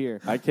sitting right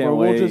here. I can't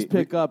wait. We'll just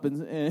pick up and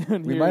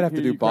we hear, might have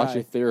hear to do you cry.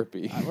 Bocce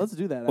therapy. Let's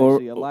do that,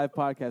 actually. A live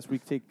podcast. We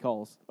take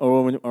calls.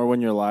 Or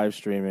when you're live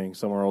streaming,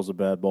 someone rolls a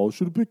bad ball.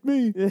 Should have picked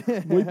me.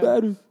 Way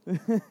better.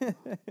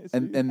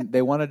 And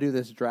they want to do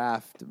this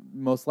draft.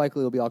 Most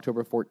likely it'll be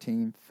October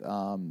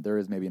 14th. There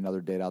is maybe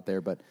another date out there,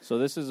 but So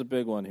this is a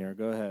big one here.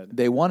 Go ahead.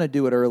 they want to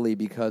do it early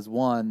because,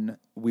 one,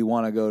 we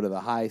want to go to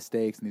the high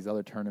stakes and these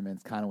other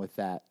tournaments kind of with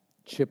that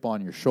chip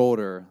on your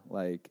shoulder,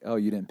 like, oh,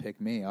 you didn't pick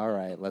me. All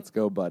right, let's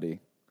go, buddy.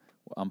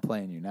 I'm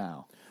playing you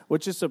now.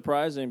 Which is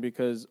surprising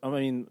because, I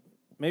mean,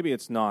 maybe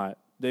it's not.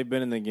 They've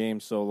been in the game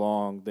so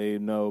long, they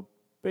know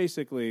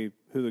basically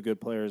who the good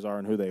players are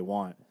and who they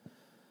want.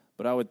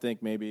 But I would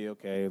think maybe,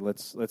 okay,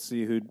 let's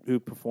see who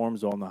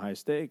performs on the high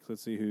stakes.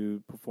 Let's see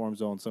who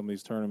performs on some of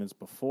these tournaments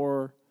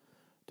before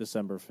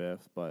December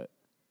 5th. But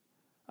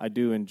I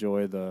do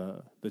enjoy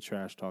the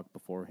trash talk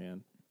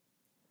beforehand.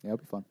 Yeah, it'll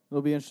be fun.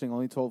 It'll be interesting.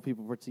 Only 12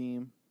 people per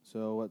team.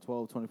 So, what,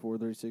 12, 24,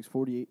 36,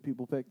 48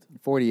 people picked?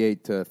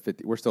 48 to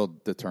 50. We're still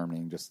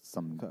determining just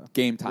some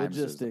game times.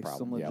 Is the Logistics,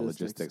 problem. some Yeah,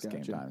 logistics,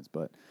 game gotcha. times.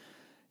 But,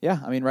 yeah,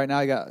 I mean, right now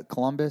I got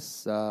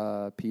Columbus,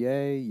 PA,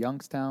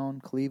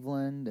 Youngstown,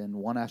 Cleveland, and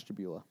one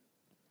Ashtabula.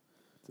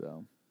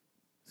 So,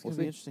 It's going to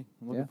be interesting.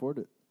 I'm looking Yeah. forward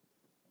to it.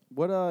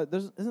 What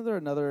isn't there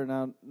another,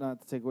 now not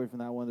to take away from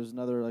that one, there's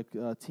another like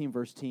team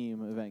versus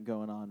team event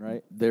going on,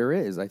 right? there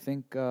is, I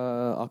think,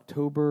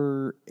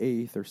 October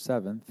 8th or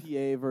 7th.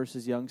 PA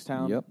versus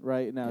Youngstown, Yep.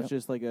 right? Now Yep. it's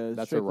just like a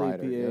That's a strictly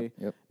rider.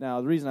 PA. Yep.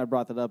 Now the reason I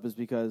brought that up is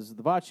because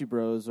the Bocce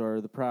Bros are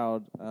the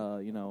proud,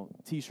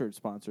 T-shirt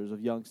sponsors of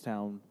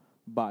Youngstown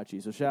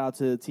Bocce. So shout out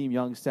to Team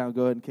Youngstown.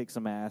 Go ahead and kick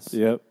some ass.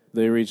 Yep.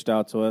 They reached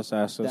out to us,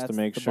 asked us That's to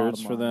make the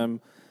shirts bottom for line.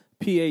 them.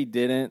 PA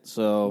didn't,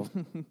 so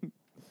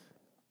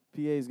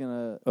PA's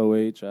gonna.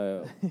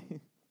 OHIO. So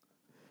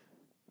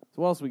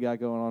what else we got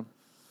going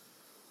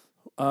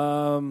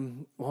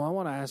on? Well, I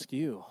want to ask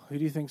you, who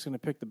do you think is going to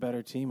pick the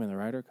better team in the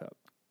Ryder Cup?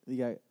 You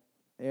got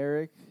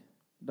Eric,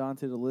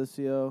 Dante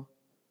DeLisio,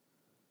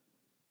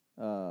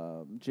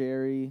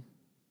 Jerry,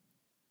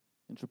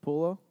 and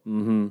Trapullo.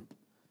 Mm-hmm.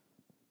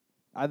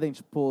 I think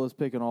Trapullo's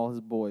picking all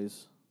his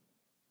boys.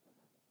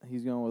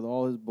 He's going with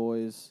all his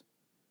boys.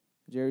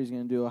 Jerry's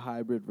going to do a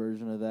hybrid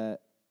version of that.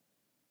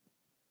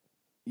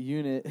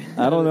 Unit.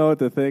 I don't know what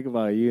to think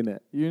about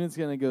Unit. Unit's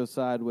going to go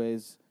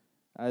sideways,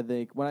 I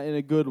think, in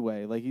a good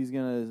way. Like, he's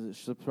going to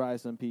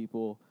surprise some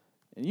people.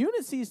 And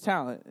Unit sees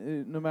talent,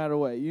 no matter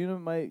what.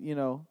 Unit might,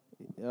 you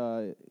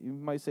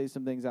might say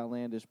some things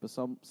outlandish, but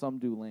some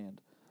do land.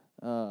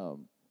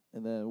 And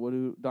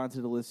then Dante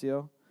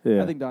DeLisio?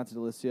 Yeah. I think Dante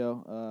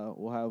DeLisio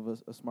will have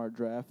a smart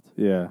draft.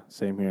 Yeah,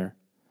 same here.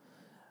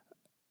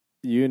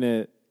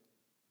 Unit,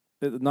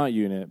 not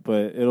Unit,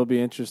 but it'll be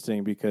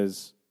interesting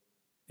because,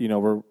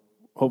 we're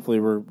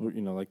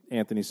like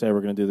Anthony said,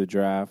 we're going to do the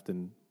draft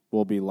and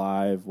we'll be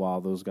live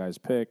while those guys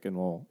pick and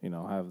we'll,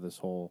 have this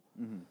whole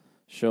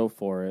show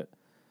for it.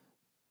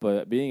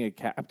 But being a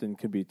captain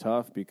could be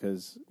tough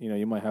because,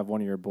 you might have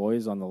one of your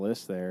boys on the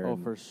list there. Oh,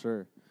 for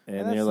sure.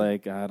 And you're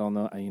like, I don't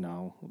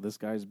know, this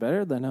guy's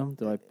better than him.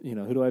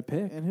 Who do I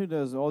pick? And who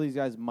knows? All these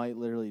guys might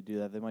literally do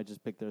that. They might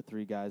just pick their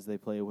 3 guys they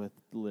play with.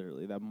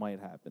 Literally, that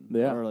might happen.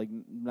 Yeah. Or like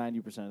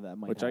 90% of that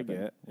might Which happen.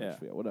 I get, Which,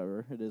 yeah.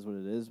 whatever. It is what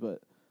it is.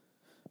 But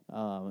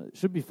it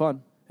should be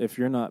fun. If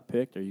you're not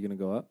picked, are you going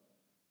to go up?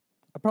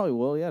 I probably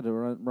will, yeah, to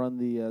run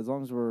the, as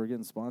long as we're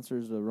getting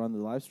sponsors to run the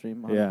live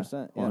stream,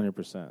 100%. Yeah,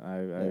 100%.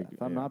 Yeah.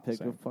 If I'm not picked,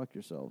 same. go fuck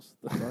yourselves.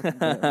 Better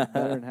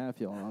than half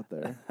y'all out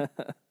there.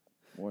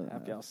 More than Half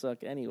half. y'all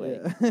suck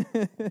anyway.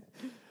 Yeah.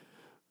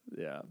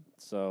 Yeah,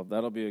 so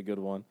that'll be a good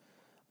one.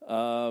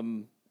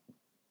 I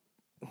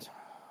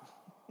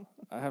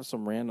have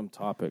some random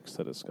topics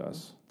to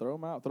discuss. Throw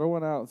them out. Throw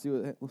one out.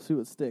 Let's see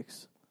what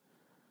sticks.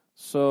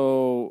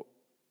 So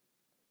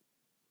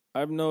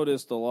I've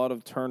noticed a lot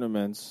of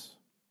tournaments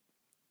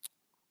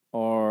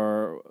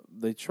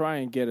they try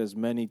and get as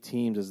many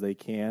teams as they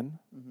can.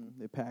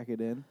 They pack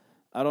it in.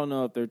 I don't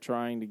know if they're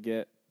trying to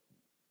get,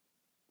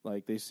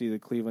 like, they see the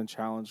Cleveland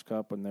Challenge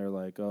Cup and they're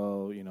like,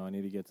 oh, I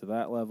need to get to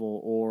that level.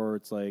 Or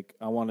it's like,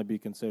 I want to be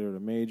considered a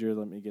major.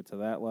 Let me get to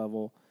that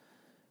level.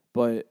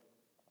 But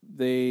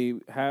they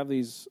have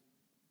these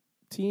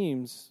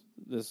teams,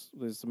 this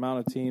amount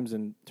of teams,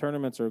 and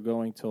tournaments are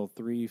going till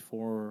 3,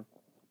 4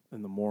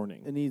 in the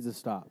morning. It needs to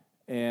stop.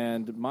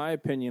 And my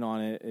opinion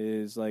on it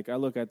is, like, I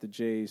look at the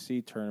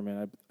JAC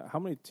tournament. How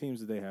many teams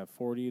do they have?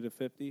 40 to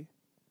 50?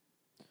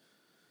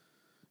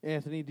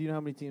 Anthony, do you know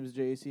how many teams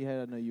JAC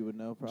had? I know you would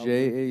know. Probably.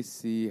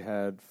 JAC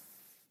had,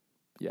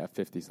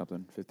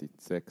 50-something,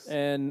 56.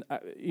 And,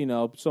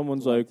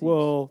 someone's like,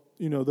 well,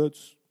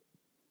 that's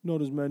not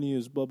as many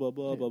as blah, blah,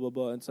 blah, blah, blah,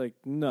 blah. It's like,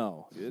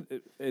 no.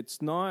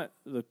 It's not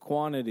the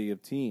quantity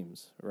of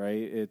teams,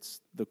 right?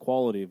 It's the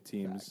quality of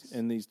teams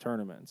in these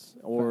tournaments.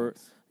 Or,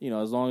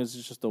 as long as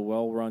it's just a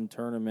well-run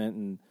tournament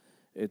and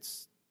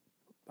it's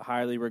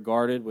highly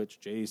regarded, which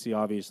JAC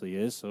obviously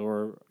is,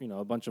 or,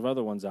 a bunch of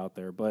other ones out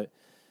there. But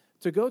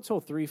to go till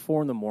 3,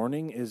 4 in the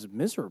morning is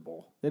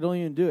miserable. They don't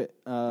even do it.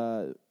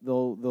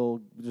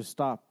 They'll just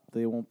stop.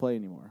 They won't play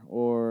anymore,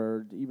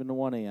 or even to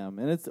 1 a.m.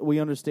 And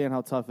we understand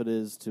how tough it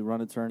is to run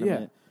a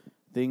tournament. Yeah.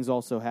 Things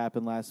also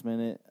happen last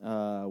minute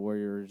where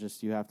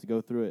you have to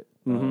go through it.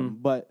 Mm-hmm.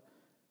 But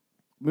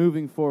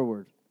moving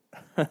forward,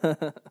 this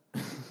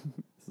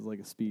is like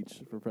a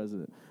speech for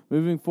president.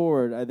 Moving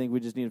forward, I think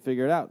we just need to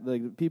figure it out.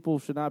 Like, people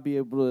should not be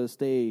able to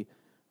stay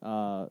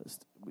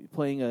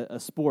playing a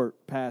sport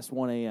past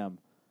 1 a.m.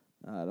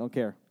 I don't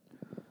care.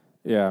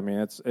 Yeah, I mean,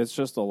 it's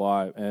just a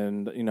lot.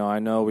 And, I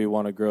know we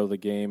want to grow the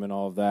game and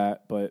all of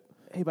that, but...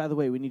 Hey, by the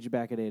way, we need you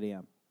back at 8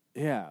 a.m.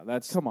 Yeah,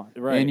 that's... Come on.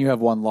 Right. And you have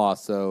one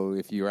loss, so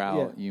if you're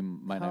out, Yeah. you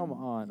might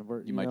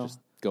might just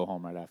go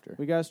home right after.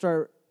 We got to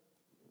start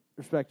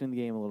respecting the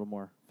game a little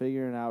more,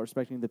 figuring out,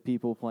 respecting the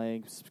people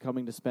playing,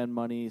 coming to spend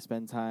money,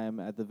 spend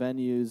time at the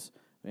venues.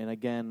 And,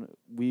 again,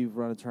 we've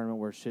run a tournament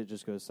where shit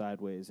just goes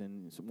sideways,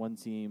 and one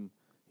team,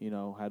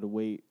 had to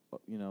wait,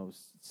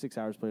 6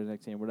 hours to play the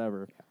next game,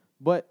 whatever. Yeah.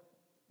 But...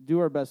 do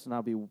our best to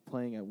not be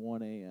playing at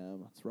 1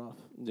 a.m. It's rough.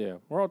 Yeah,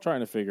 we're all trying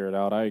to figure it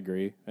out. I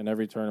agree. And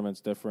every tournament's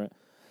different.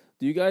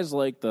 Do you guys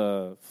like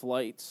the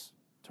flights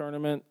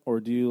tournament, or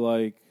do you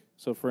like,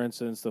 so for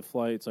instance, the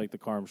flights like the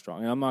Carmstrong?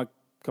 And I'm not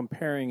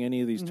comparing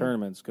any of these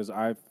tournaments because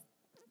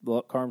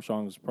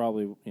Carmstrong is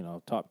probably,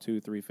 top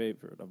 2, 3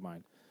 favorite of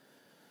mine.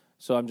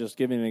 So I'm just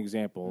giving an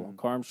example.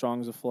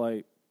 Carmstrong's a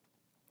flight.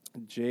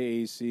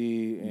 JAC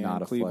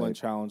and Cleveland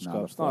Challenge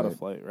Cup's not a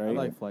flight, right? I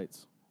like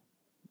flights.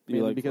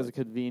 Mainly because of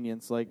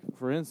convenience. Like,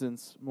 for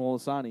instance,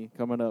 Molisani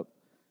coming up,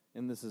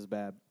 and this is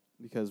bad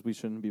because we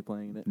shouldn't be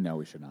playing it. No,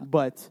 we should not.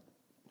 But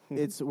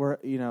it's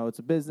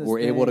a business. We're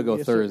thing. able to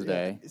go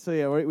Thursday.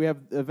 So we have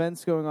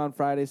events going on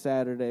Friday,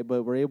 Saturday,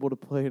 but we're able to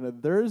play in a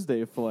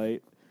Thursday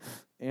flight.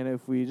 And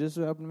if we just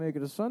happen to make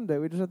it a Sunday,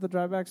 we just have to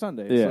drive back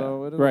Sunday. Yeah,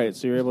 so right.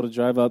 So you're able to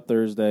drive up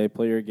Thursday,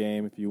 play your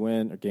game. If you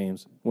win,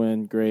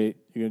 great.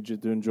 You're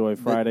going to enjoy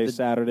Friday,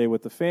 Saturday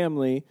with the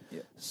family. Yeah.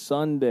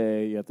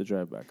 Sunday, you have to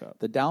drive back up.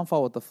 The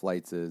downfall with the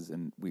flights is,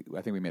 and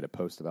I think we made a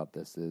post about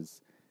this,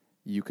 is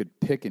you could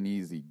pick an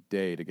easy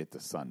day to get to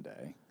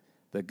Sunday.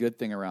 The good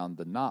thing around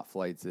the not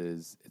flights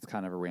is it's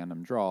kind of a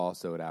random draw,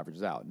 so it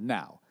averages out.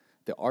 Now,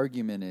 the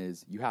argument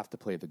is you have to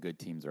play the good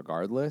teams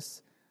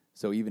regardless.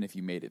 So even if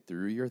you made it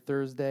through your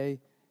Thursday,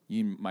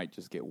 you might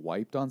just get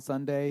wiped on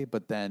Sunday.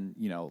 But then,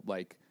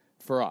 like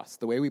for us,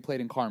 the way we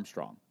played in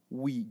Carmstrong,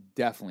 we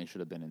definitely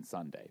should have been in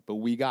Sunday. But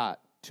we got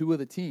 2 of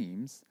the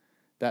teams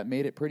that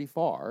made it pretty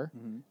far.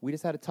 Mm-hmm. We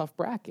just had a tough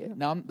bracket. Yeah.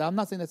 Now, I'm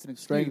not saying that's an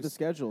excuse. Strength of the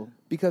schedule.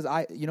 Because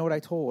you know what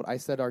I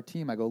said our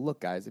team, I go, look,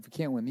 guys, if you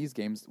can't win these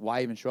games,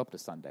 why even show up to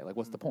Sunday? Like,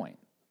 what's the point?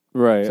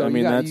 Right. So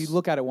you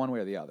look at it one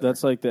way or the other.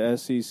 That's like the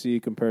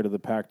SEC compared to the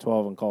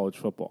Pac-12 in college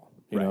football.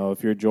 You know,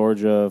 if you're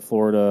Georgia,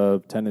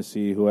 Florida,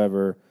 Tennessee,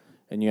 whoever,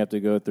 and you have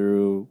to go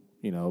through,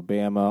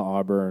 Bama,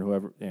 Auburn,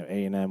 whoever,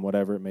 A&M,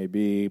 whatever it may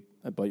be,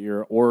 but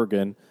you're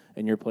Oregon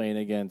and you're playing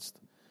against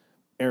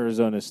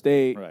Arizona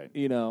State, right.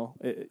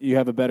 You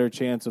have a better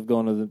chance of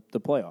going to the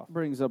playoff.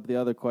 Brings up the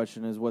other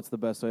question is, what's the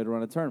best way to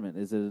run a tournament?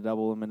 Is it a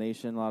double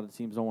elimination? A lot of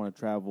teams don't want to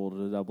travel to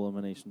the double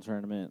elimination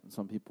tournament.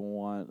 Some people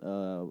want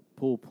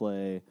pool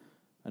play.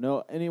 I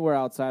know anywhere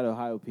outside of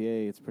Ohio, PA,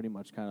 it's pretty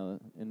much kind of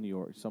in New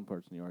York, some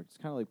parts of New York. It's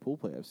kind of like pool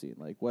play I've seen.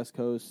 Like West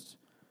Coast,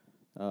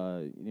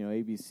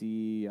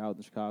 ABC out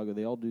in Chicago,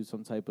 they all do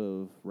some type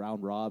of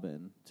round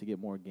robin to get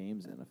more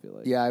games in, I feel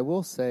like. Yeah, I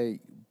will say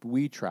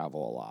we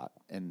travel a lot.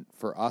 And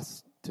for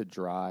us to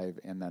drive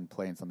and then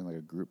play in something like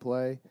a group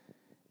play,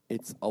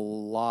 it's a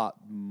lot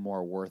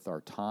more worth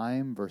our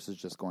time versus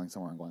just going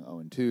somewhere and going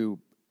 0-2,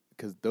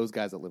 because those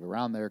guys that live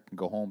around there can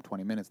go home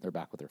 20 minutes and they're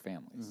back with their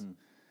families. Mm-hmm.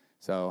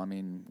 So, I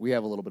mean, we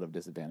have a little bit of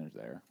disadvantage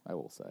there, I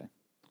will say.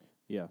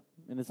 Yeah,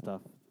 and it's tough.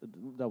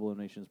 Double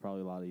elimination is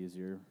probably a lot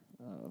easier.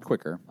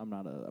 Quicker. I'm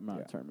not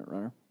a tournament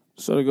runner.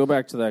 So to go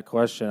back to that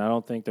question, I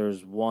don't think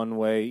there's one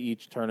way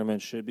each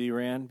tournament should be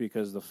ran,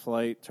 because the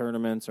flight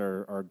tournaments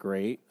are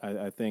great.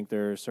 I think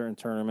there are certain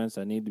tournaments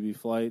that need to be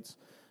flights.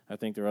 I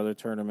think there are other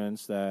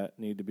tournaments that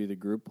need to be the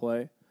group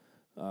play.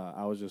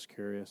 I was just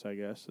curious, I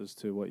guess, as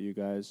to what you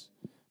guys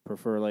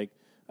prefer. Like,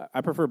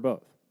 I prefer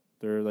both.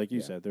 There, like you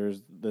said,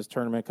 there's this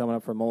tournament coming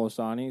up for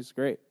Molisani. It's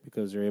great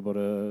because you're able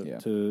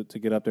to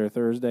get up there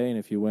Thursday, and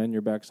if you win,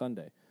 you're back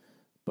Sunday.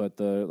 But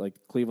the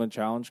Cleveland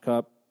Challenge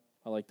Cup,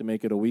 I like to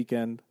make it a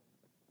weekend.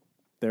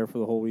 There for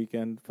the whole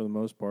weekend for the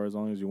most part, as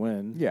long as you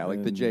win. Yeah,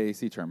 like the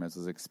JAC tournaments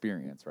is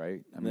experience,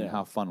 right? I mean,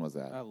 how fun was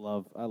that? I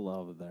love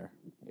it there.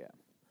 Yeah,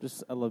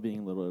 I love being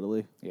in Little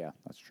Italy. Yeah,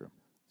 that's true.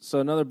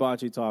 So another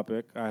bocce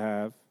topic I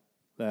have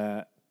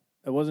that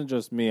it wasn't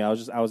just me. I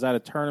was at a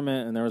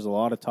tournament, and there was a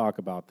lot of talk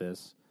about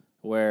this,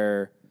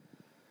 where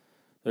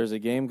there's a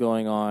game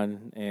going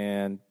on,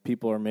 and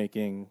people are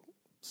making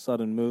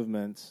sudden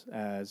movements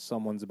as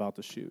someone's about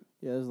to shoot.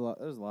 Yeah, there's a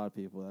lot of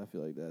people that I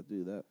feel like that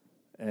do that.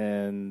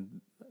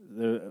 And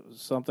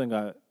something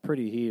got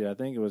pretty heated. I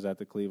think it was at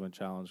the Cleveland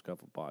Challenge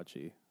Cup of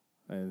Bocce.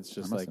 And it's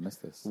just like,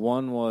 missed this.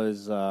 One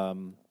was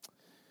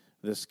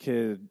this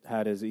kid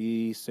had his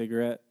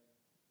e-cigarette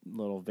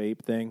little vape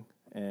thing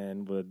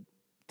and would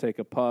take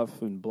a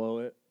puff and blow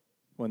it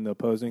when the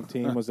opposing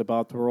team was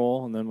about to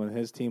roll. And then when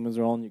his team was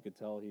rolling, you could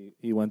tell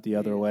he went the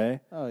other way.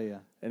 Oh, yeah.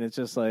 And it's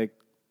just like,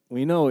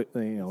 we know what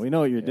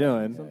you're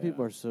doing. Some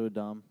people are so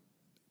dumb.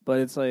 But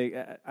it's like,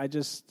 I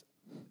just,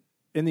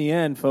 in the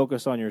end,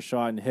 focus on your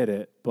shot and hit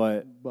it.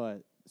 But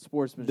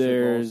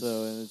sportsmanship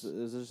also, and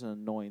there's just an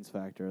annoyance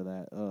factor of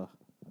that. Ugh.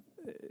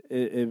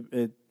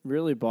 It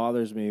really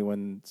bothers me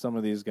when some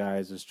of these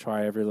guys just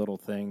try every little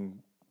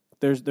thing.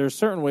 There's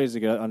certain ways to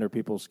get under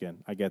people's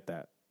skin. I get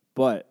that.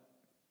 But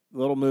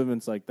little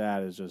movements like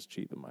that is just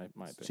cheap in my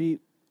opinion.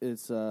 Cheap.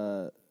 It's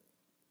not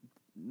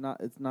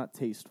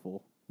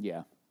tasteful.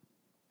 Yeah.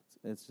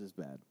 It's just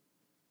bad.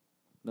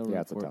 No,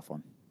 yeah, it's a tough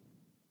one,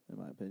 in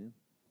my opinion.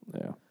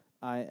 Yeah.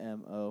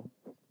 IMO.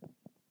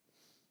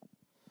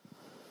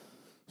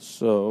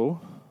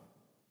 So,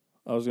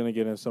 I was going to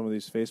get into some of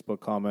these Facebook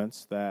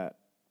comments that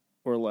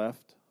were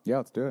left. Yeah,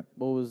 let's do it.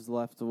 What was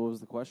left? What was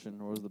the question?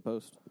 Or was the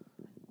post?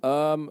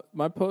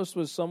 My post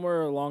was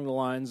somewhere along the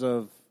lines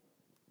of,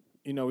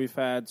 we've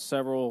had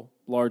several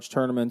large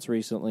tournaments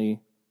recently.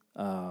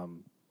 A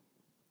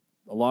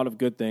lot of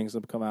good things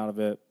have come out of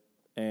it.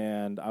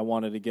 And I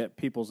wanted to get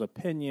people's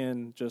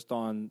opinion just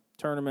on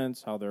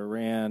tournaments, how they're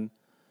ran,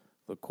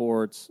 the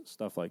courts,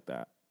 stuff like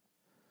that.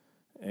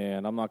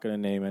 And I'm not going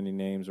to name any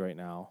names right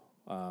now.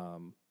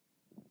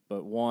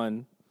 But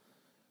one,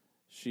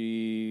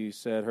 she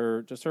said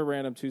her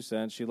random 2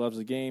 cents. She loves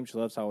the game. She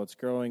loves how it's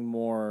growing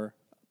more,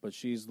 but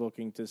she's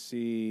looking to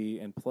see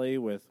and play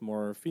with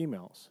more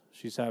females.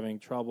 She's having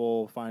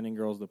trouble finding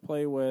girls to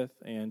play with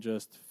and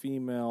just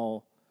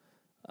female-only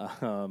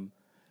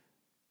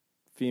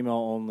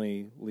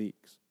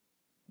leagues.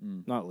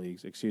 Not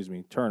leagues,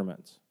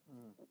 tournaments.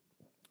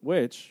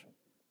 Which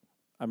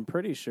I'm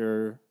pretty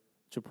sure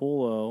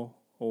Chipoolo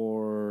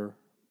or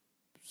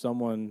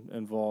someone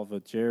involved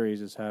with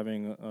Jerry's is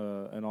having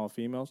an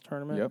all-females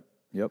tournament.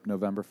 Yep,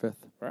 November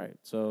 5th. Right,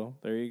 so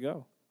there you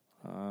go.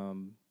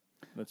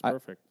 That's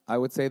perfect. I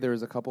would say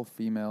there's a couple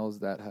females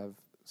that have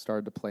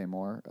started to play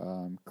more.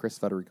 Chris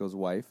Federico's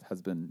wife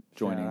has been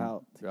joining.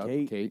 Shout out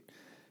to Kate.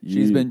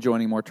 She's been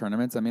joining more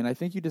tournaments. I mean, I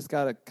think you just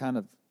got to kind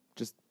of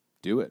just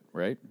do it,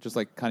 right? Just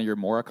like kind of your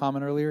Mora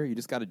comment earlier, you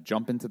just got to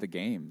jump into the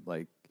game.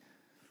 Like,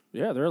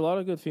 yeah, there are a lot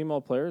of good female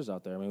players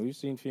out there. I mean, we've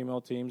seen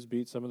female teams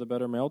beat some of the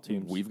better male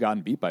teams. We've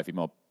gotten beat by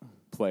female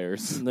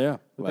players. Yeah.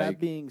 With that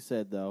being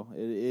said, though,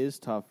 it is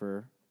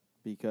tougher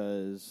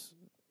because,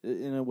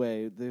 in a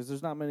way,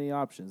 there's not many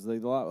options.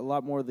 Like a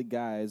lot more of the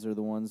guys are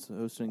the ones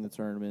hosting the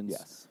tournaments.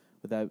 Yes.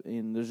 With that,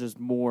 and there's just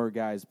more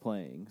guys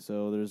playing,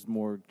 so there's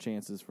more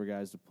chances for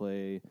guys to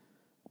play.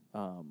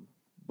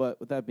 But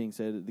with that being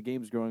said, the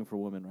game's growing for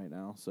women right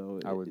now, so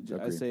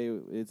I say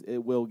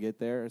it will get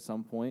there at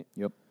some point.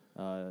 Yep.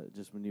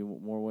 Just when you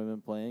more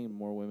women playing and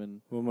more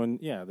women.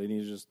 Yeah, they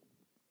need to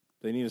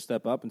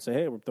step up and say,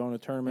 hey, we're throwing a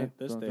tournament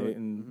this date,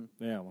 and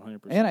 100%.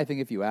 And I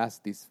think if you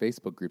ask, these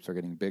Facebook groups are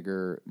getting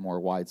bigger,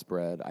 more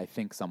widespread. I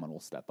think someone will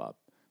step up.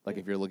 Like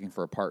if you're looking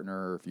for a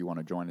partner, or if you want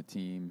to join a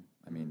team,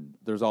 I mean,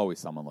 there's always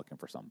someone looking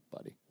for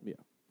somebody. Yeah.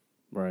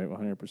 Right,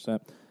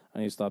 100%. I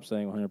need to stop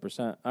saying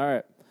 100%. All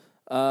right.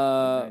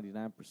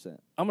 99%.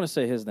 I'm going to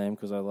say his name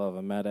because I love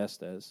him, Matt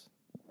Estes.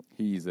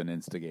 He's an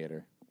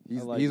instigator.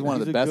 He's him. one of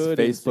He's the a best good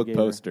Facebook instigator.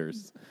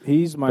 posters.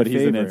 He's my but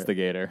favorite. He's an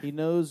instigator. He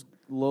knows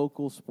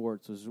local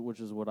sports, which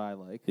is what I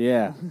like.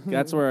 Yeah,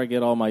 that's where I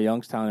get all my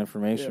Youngstown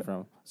information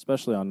from,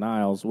 especially on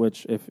Niles,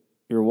 which if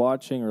you're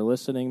watching or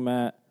listening,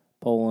 Matt,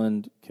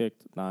 Poland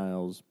kicked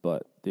Niles'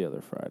 butt the other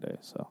Friday.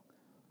 So,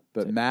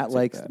 But Matt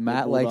likes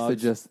to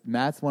just,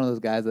 Matt's one of those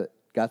guys that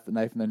got the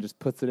knife and then just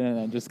puts it in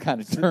and just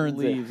kind of turns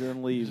leaves it.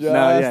 and leaves. Just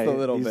a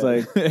little he's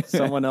bit. like,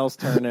 someone else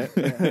turn it.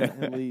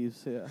 And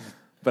leaves, yeah.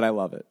 But I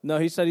love it. No,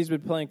 he said he's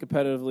been playing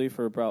competitively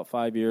for about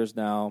 5 years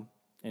now,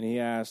 and he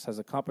asked, has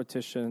a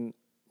competition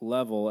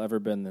level ever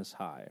been this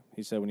high?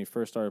 He said when he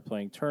first started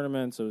playing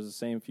tournaments, it was the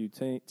same few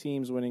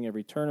teams winning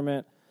every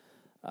tournament.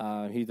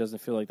 He doesn't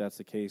feel like that's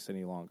the case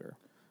any longer.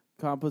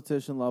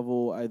 Competition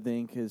level, I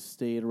think, has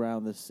stayed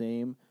around the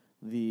same.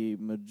 The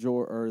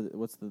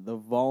the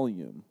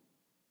volume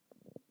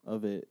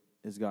of it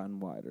has gotten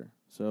wider.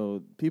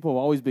 So people have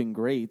always been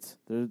great.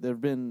 There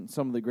have been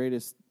some of the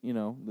greatest,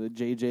 the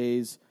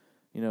JJs,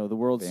 the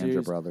World Series.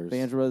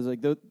 Banjo Brothers. Like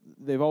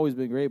they've always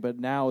been great, but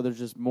now there's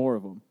just more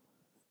of them.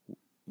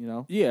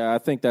 Yeah, I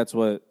think that's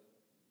what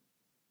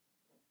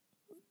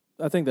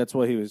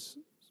he was.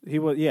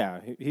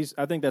 I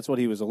think that's what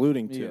he was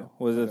alluding to. Yeah.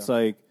 It's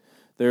like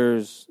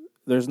there's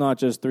not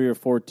just 3 or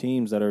 4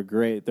 teams that are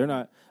great. They're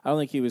not. I don't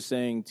think he was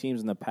saying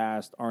teams in the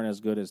past aren't as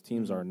good as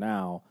teams are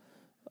now.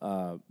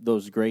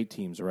 those great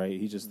teams, right?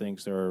 He just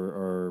thinks there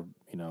are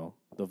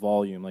the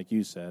volume, like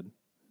you said.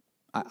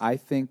 I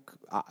think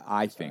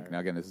now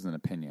again, this is an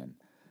opinion.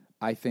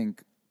 I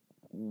think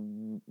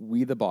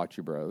we, the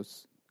Bocce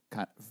Bros,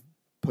 kind of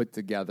put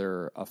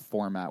together a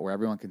format where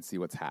everyone can see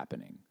what's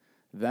happening.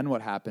 Then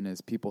what happened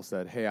is people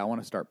said, hey, I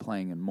want to start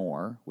playing in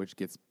more, which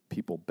gets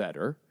people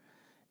better.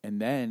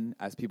 And then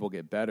as people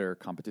get better,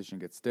 competition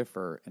gets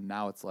stiffer. And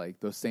now it's like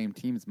those same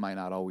teams might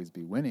not always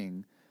be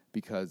winning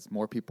because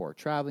more people are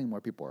traveling,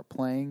 more people are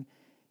playing.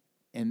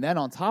 And then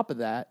on top of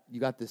that, you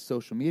got this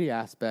social media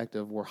aspect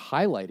of we're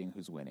highlighting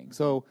who's winning.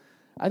 So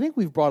I think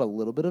we've brought a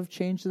little bit of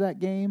change to that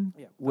game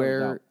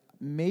where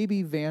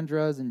maybe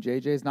Vandra's and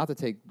JJ's, not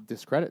to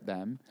discredit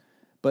them,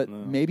 but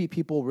maybe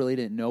people really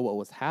didn't know what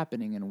was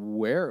happening and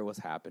where it was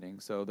happening.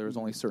 So there was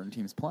only certain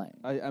teams playing.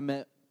 I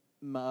met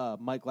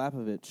Mike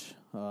Lapovich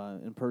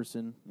in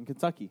person in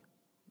Kentucky.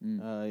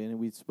 And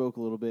we spoke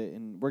a little bit,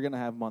 and we're going to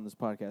have him on this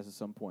podcast at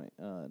some point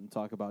and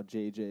talk about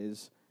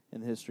JJ's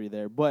and the history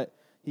there. But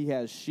he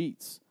has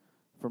sheets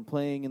from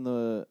playing in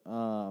the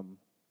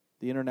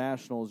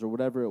internationals or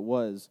whatever it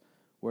was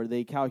where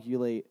they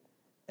calculate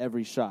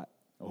every shot.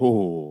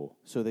 Oh.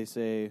 So they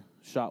say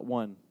shot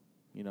one,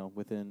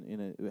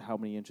 within how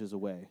many inches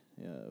away,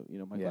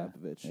 Mike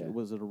Lapovich. Yeah.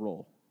 Was it a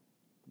roll?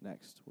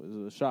 Next, was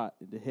it a shot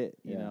to hit?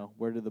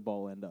 Where did the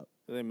ball end up?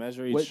 Do they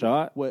measure each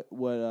shot? What?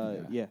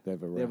 They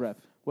have a ref.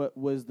 What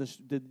was the?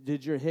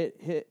 Did your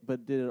hit?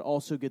 But did it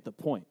also get the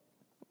point?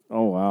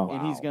 Oh wow!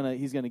 And he's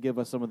gonna give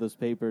us some of those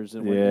papers.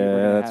 And yeah,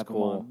 we're gonna that's have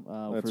cool. Him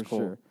on, that's for cool.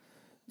 sure.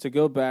 To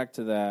go back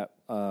to that,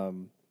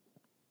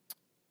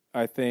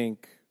 I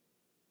think,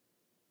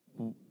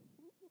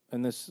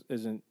 and this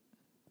isn't.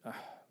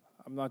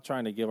 I'm not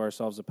trying to give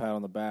ourselves a pat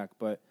on the back,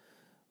 but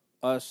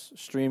us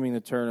streaming the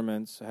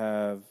tournaments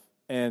have,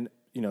 and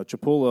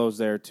Chipulo's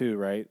there too,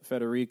 right?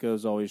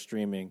 Federico's always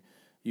streaming.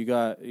 You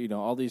got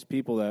all these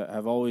people that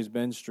have always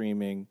been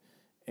streaming,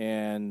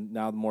 and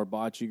now the more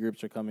bocce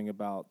groups are coming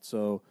about.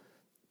 So,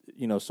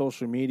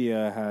 social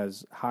media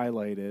has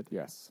highlighted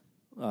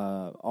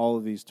all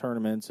of these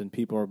tournaments, and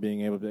people are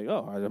being able to be like,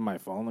 oh, I have my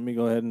phone. Let me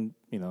go ahead and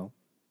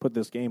put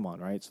this game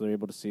on, right? So they're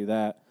able to see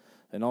that,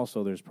 and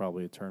also there's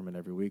probably a tournament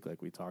every week,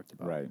 like we talked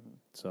about, right?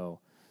 So,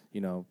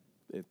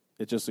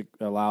 it just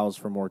allows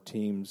for more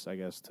teams, I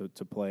guess,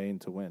 to play and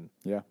to win.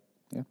 Yeah.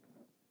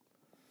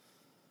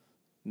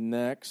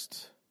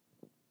 Next,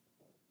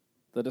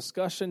 the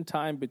discussion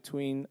time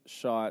between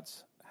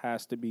shots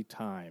has to be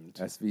timed.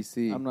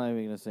 SVC. I'm not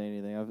even gonna say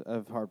anything.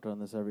 I've harped on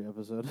this every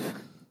episode.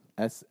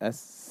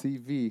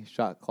 SCV,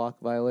 shot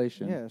clock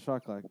violation. Yeah,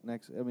 shot clock.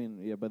 Next,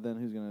 but then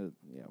who's gonna?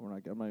 Yeah, I'm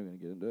not even gonna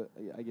get into it.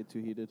 I get too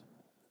heated.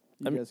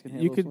 You guys can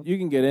handle this one? You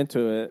can get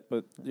into it,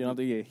 but you don't have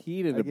to get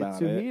heated about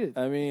too it. Heated.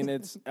 I mean,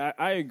 it's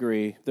I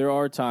agree. There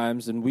are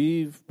times, and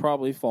we've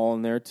probably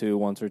fallen there too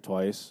once or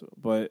twice.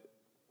 But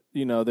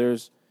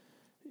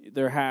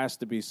there has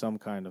to be some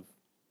kind of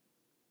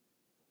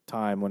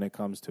time when it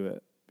comes to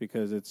it,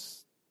 because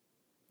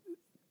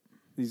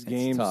these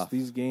games. Tough.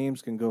 These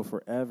games can go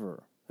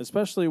forever,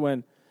 especially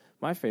when.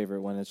 My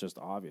favorite when it's just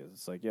obvious.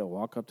 It's like,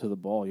 walk up to the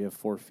ball. You have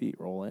 4 feet,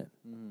 roll in.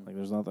 Like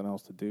there's nothing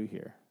else to do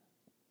here.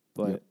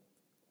 But.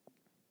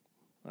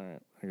 All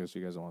right, I guess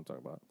you guys don't want to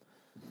talk about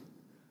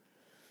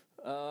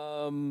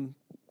it.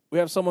 We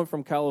have someone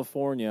from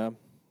California,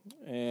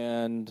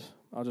 and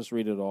I'll just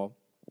read it all.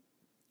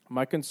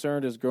 My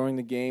concern is growing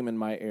the game in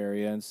my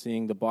area and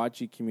seeing the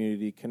bocce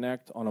community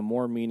connect on a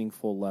more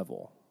meaningful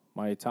level.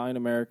 My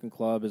Italian-American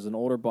club is an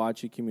older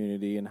bocce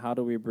community, and how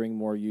do we bring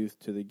more youth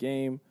to the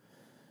game?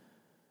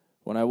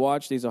 When I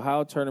watch these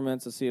Ohio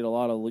tournaments, I see a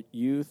lot of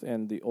youth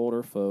and the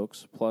older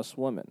folks, plus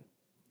women.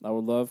 I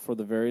would love for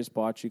the various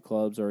bocce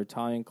clubs or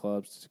Italian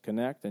clubs to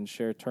connect and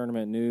share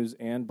tournament news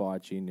and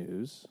bocce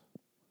news.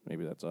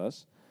 Maybe that's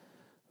us.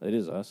 It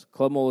is us.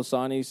 Club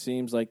Molisani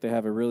seems like they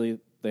have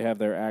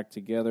their act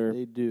together.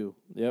 They do.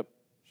 Yep.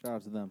 Shout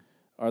out to them.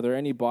 Are there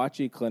any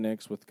bocce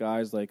clinics with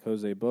guys like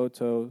Jose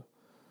Boto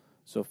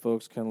so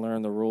folks can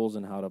learn the rules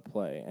and how to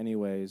play?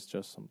 Anyways,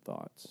 just some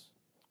thoughts.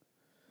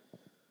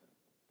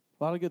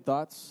 A lot of good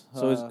thoughts.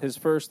 So his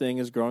first thing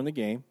is growing the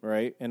game,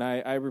 right? And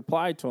I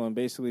replied to him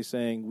basically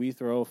saying we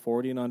throw a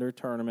 40 and under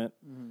tournament.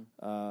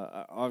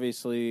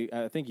 Obviously,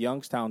 I think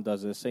Youngstown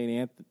does this,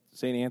 St.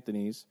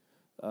 Anthony's,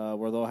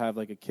 where they'll have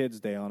like a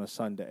kids' day on a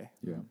Sunday.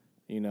 Yeah.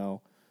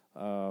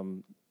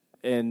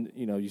 And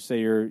you say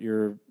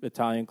your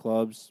Italian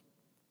clubs,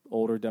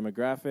 older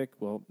demographic.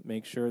 Well,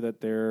 make sure that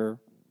they're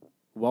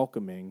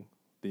welcoming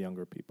the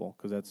younger people,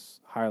 because that's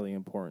highly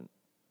important.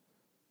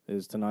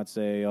 Is to not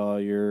say, oh,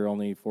 you're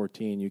only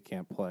 14, you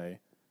can't play.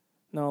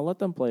 No, let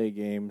them play a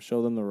game,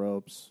 show them the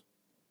ropes.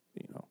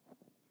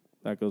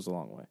 That goes a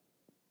long way.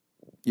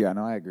 Yeah,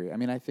 no, I agree. I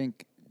mean, I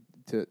think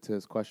to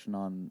his question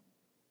on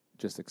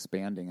just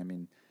expanding, I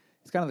mean,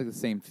 it's kind of like the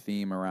same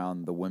theme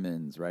around the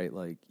women's, right?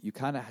 Like, you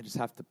kind of just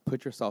have to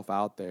put yourself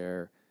out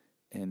there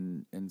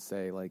and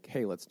say, like,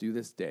 hey, let's do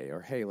this day,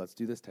 or hey, let's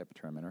do this type of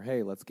tournament, or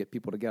hey, let's get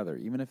people together.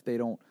 Even if they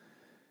don't,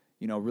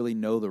 really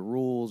know the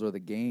rules or the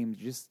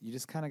games. You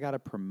just kind of got to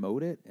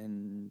promote it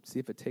and see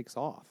if it takes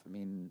off. I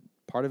mean,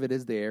 part of it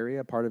is the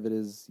area, part of it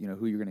is,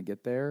 who you're going to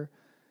get there.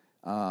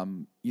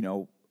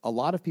 A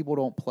lot of people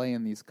don't play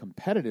in these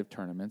competitive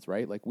tournaments,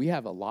 right? Like we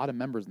have a lot of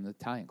members in the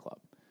Italian club,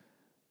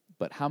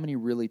 but how many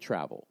really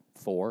travel?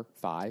 4,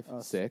 5,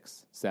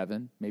 6,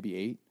 7, maybe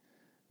 8,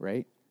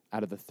 right?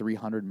 Out of the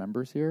 300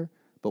 members here.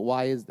 But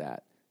why is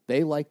that?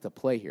 They like to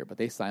play here, but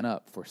they sign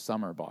up for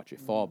summer bocce,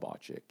 fall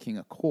bocce, king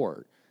of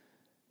court.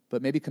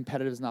 But maybe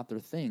competitive is not their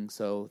thing,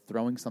 so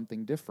throwing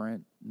something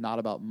different, not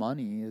about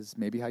money, is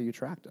maybe how you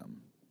attract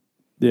them.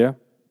 Yeah.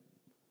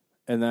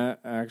 And that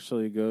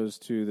actually goes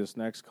to this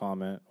next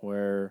comment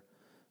where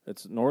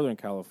it's Northern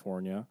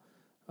California.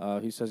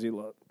 He says he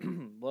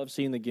loves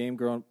seeing the game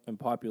grow in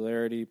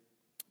popularity,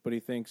 but he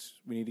thinks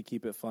we need to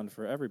keep it fun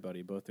for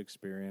everybody, both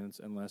experienced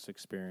and less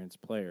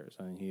experienced players.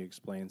 And he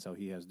explains how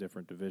he has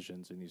different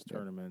divisions in these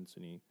tournaments,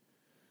 and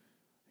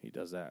he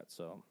does that.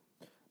 So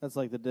that's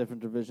like the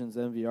different divisions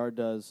MVR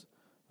does,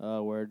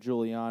 where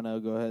Giuliano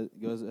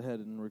goes ahead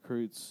and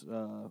recruits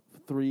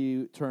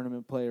 3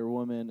 tournament player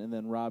women, and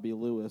then Robbie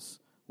Lewis,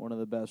 one of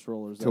the best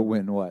rollers to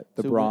win what?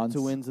 The bronze?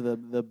 To win to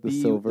the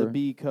silver? The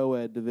B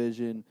co-ed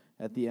division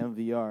at the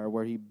MVR,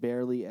 where he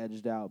barely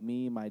edged out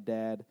me, my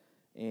dad,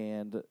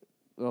 and,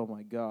 oh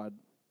my God,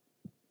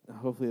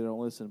 hopefully they don't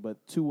listen,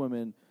 but 2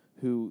 women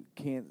who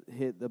can't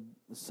hit the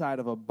side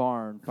of a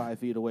barn 5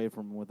 feet away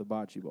from him with a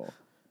bocce ball.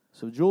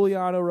 So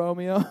Giuliano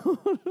Romeo.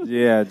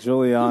 yeah,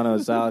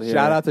 Giuliano's out here.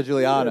 Shout out to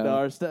Giuliano.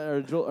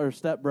 Our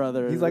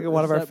stepbrother. He's like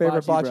one of our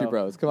favorite bocce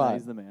bros. Come on.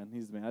 He's the man.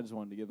 I just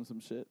wanted to give him some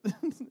shit.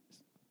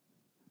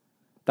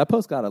 That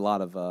post got a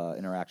lot of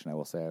interaction, I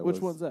will say. Which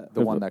one's that?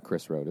 The one that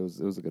Chris wrote. It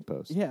was a good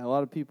post. Yeah, a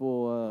lot of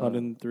people.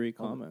 103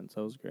 comments.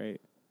 That was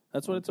great.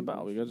 That's what it's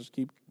about. We got to just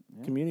keep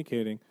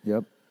communicating.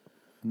 Yep.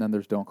 And then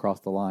there's Don't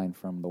Cross the Line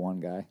from the one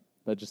guy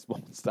that just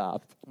won't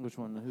stop. Which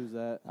one? Who's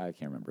that? I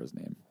can't remember his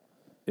name.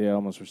 Yeah, I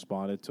almost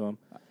responded to him.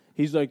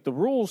 He's like, the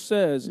rule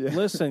says,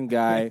 listen,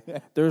 guy,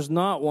 there's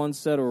not one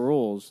set of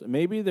rules.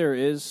 Maybe there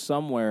is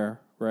somewhere,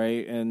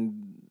 right,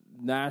 and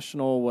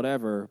national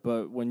whatever,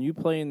 but when you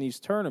play in these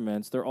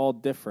tournaments, they're all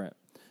different.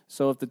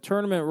 So if the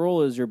tournament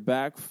rule is your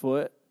back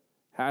foot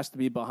has to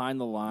be behind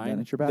the line, then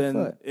it's your back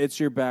foot. It's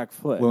your back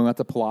foot. When we went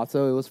to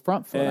Palazzo, it was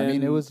front foot.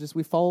 It was just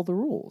we followed the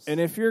rules. And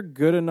if you're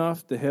good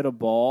enough to hit a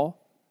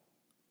ball,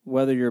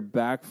 whether your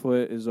back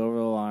foot is over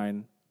the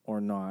line or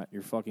not,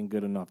 you're fucking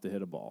good enough to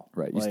hit a ball.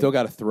 Right. You still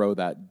got to throw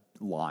that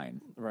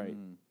line. Right.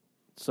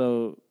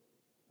 So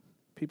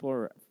people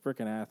are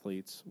freaking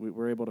athletes.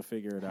 We're able to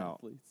figure it out.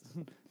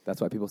 That's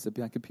why people sit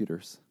behind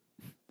computers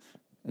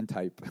and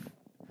type.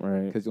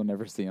 Right. Because you'll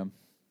never see them.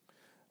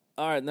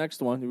 All right,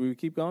 next one. Do we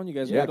keep going? You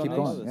guys keep on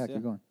going. these? Yeah,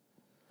 keep going.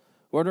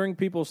 Wondering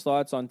people's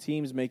thoughts on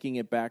teams making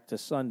it back to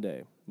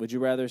Sunday. Would you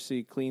rather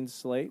see clean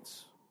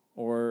slates,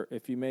 or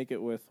if you make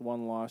it with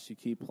one loss, you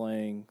keep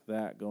playing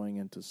that going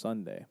into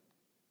Sunday?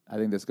 I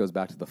think this goes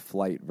back to the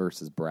flight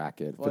versus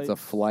bracket. If it's a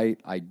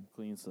flight,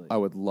 clean slate. I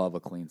would love a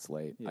clean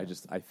slate. Yeah.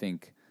 I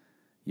think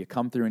you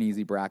come through an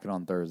easy bracket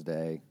on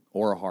Thursday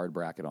or a hard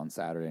bracket on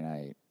Saturday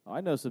night.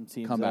 I know some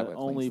teams Come back that with a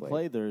clean only slate.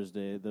 play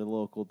Thursday, the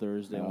local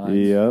Thursday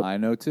ones. I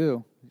know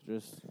too.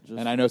 Just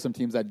And I know some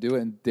teams that do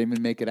it and didn't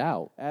even make it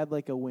out. add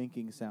like a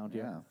winking sound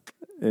here.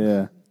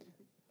 Yeah.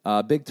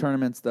 Big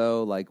tournaments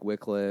though, like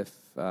Wycliffe,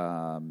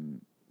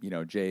 JAC,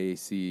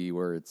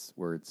 where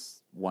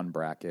it's one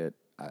bracket.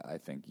 I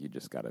think you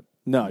just got to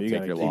You take got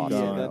to your keep loss.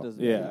 going. Yeah, that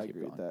doesn't. Yeah. I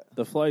agree with that.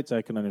 The flights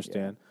I can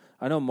understand.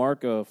 I know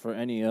Marco for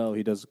NEO,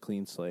 he does a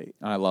clean slate.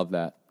 I love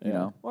that. You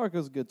know,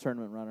 Marco's a good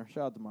tournament runner.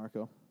 Shout out to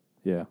Marco.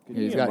 Yeah.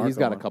 he's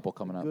got a couple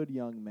coming up. Good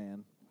young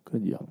man.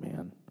 Good young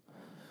man.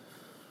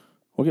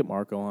 We'll get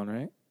Marco on,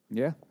 right?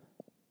 Yeah.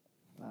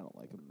 I don't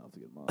like him enough to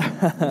get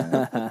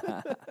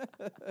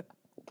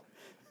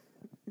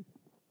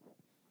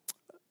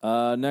him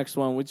on. Next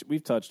one, which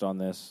we've touched on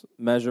this.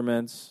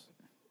 Measurements.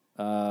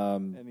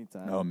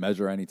 Anytime. Oh,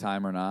 measure any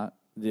time or not.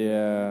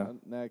 Yeah.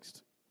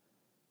 Next.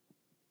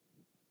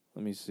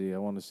 Let me see. I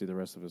want to see the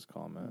rest of his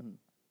comment.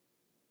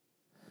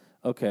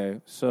 Okay,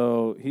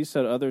 so he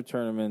said other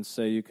tournaments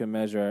say you can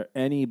measure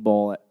any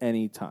ball at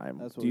any time.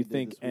 That's what Do you we did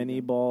think this any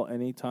weekend. ball,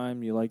 any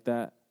time? You like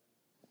that?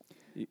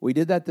 We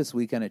did that this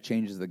weekend. It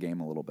changes the game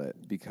a little bit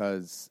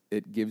because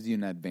it gives you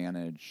an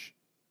advantage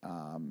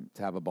to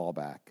have a ball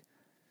back.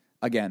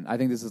 Again, I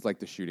think this is like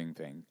the shooting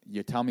thing.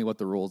 You tell me what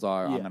the rules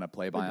are, I'm Yeah, going to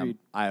play by agreed. them.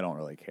 I don't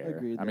really care.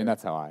 Agreed I there. mean,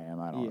 that's how I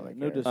am. I don't Yeah, really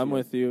no care. I'm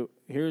with you.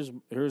 Here's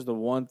the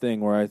one thing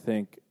where I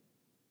think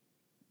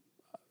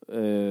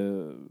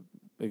it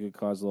could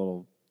cause a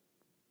little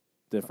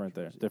different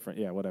there. Different,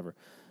 yeah, whatever.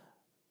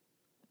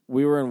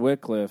 We were in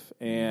Wycliffe,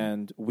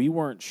 and we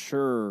weren't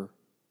sure.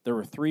 There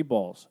were 3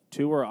 balls.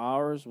 2 were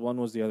ours, 1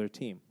 was the other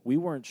team. We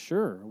weren't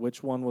sure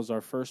which one was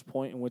our first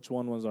point and which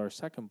one was our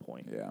second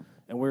point. Yeah.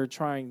 And we were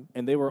trying,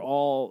 and they were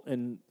all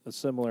in a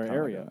similar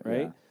area,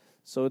 right? yeah.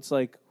 So it's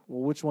like,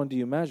 well, which one do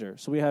you measure?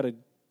 So we had a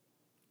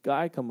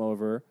guy come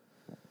over,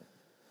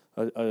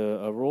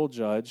 a rule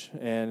judge,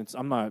 and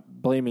I'm not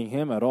blaming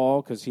him at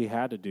all because he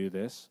had to do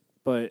this.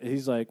 But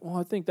he's like, well,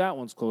 I think that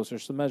one's closer,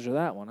 so measure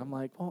that one. I'm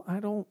like, well,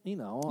 I don't,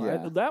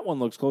 Yeah. that one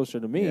looks closer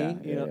to me. Yeah,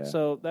 you know, yeah.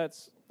 So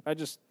I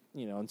just,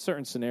 in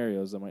certain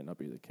scenarios, that might not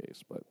be the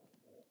case, but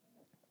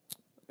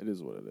it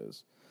is what it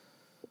is.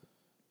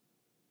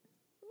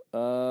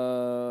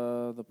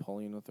 The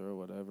Paulino throw,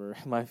 whatever.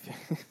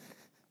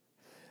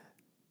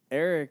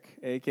 Eric,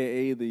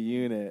 a.k.a. The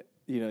Unit,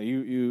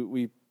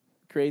 we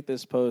create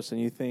this post, and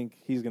you think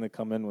he's going to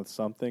come in with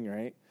something,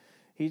 right?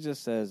 He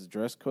just says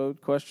dress code ?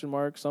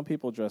 Some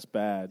people dress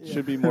bad.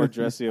 Should be more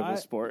dressy of a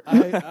sport.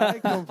 I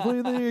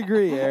completely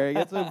agree, Eric.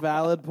 It's a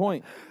valid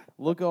point.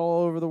 Look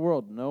all over the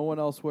world. No one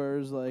else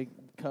wears like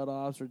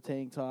cutoffs or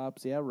tank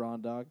tops. Yeah,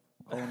 Ron Doc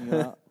calling you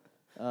out.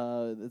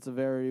 It's a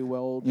very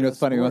well. It's funny.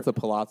 Sport. We went to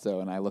Palazzo,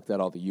 and I looked at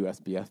all the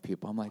USBF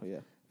people. I'm like, Oh, yeah.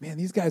 Man,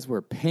 these guys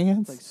wear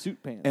pants, Like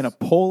suit pants, and a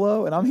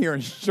polo, and I'm here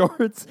in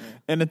shorts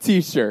and a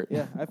t-shirt.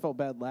 Yeah, I felt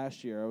bad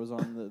last year. I was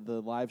on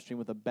the live stream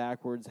with a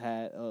backwards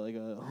hat, like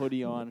a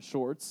hoodie on,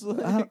 shorts.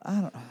 I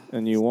don't.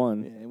 And you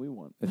won. Yeah, we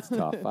won. It's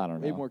tough. I don't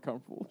know. Way more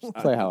comfortable. Just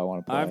play how I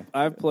want to play.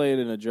 I've played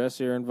in a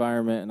dressier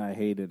environment, and I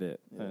hated it.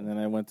 Yeah. And then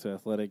I went to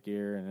athletic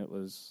gear, and it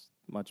was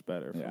much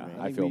better for Yeah, me.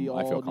 I feel we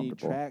all need comfortable.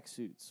 track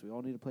suits. We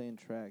all need to play in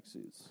track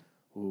suits.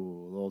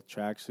 Ooh, a little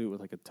tracksuit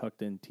with like a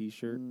tucked-in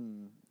T-shirt.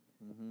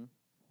 Mm-hmm.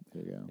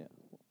 There you go.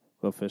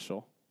 Yeah.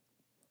 Official.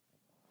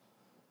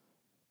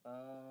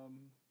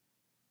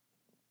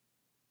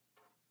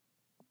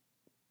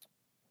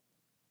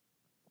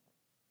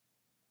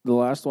 The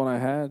last one I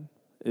had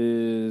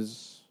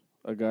is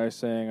a guy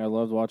saying, I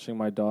loved watching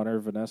my daughter,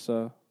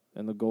 Vanessa,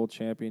 in the gold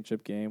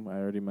championship game. I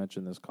already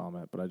mentioned this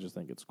comment, but I just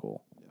think it's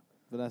cool. Yeah.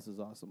 Vanessa's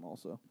awesome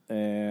also.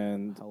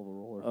 And Hell of a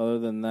roller. other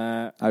than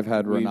that, I've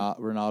had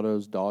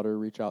Renato's daughter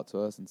reach out to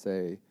us and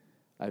say,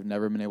 I've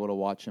never been able to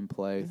watch him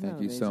play. Isn't Thank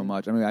that you so amazing?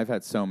 much. I mean, I've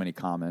had so many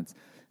comments.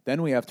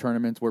 Then we have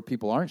tournaments where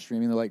people aren't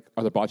streaming. They're like,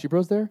 are the Bocce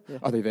Bros there? Yeah.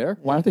 Are they there?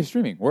 Why aren't they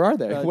streaming? Where are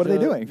they? What are they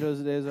doing? Joe's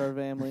Days, our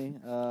family.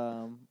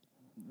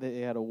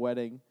 They had a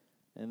wedding,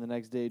 and the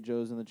next day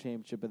Joe's in the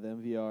championship at the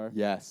MVR.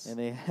 Yes. And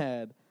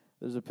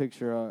there's a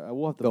picture.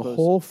 We'll have to The post.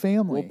 whole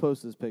family. We'll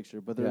post this picture,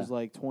 but there's Yeah.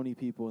 like 20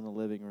 people in the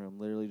living room,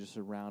 literally just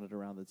surrounded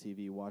around the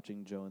TV,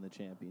 watching Joe in the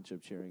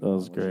championship, cheering. that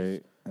was on, which is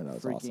great. Yeah, that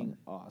was freaking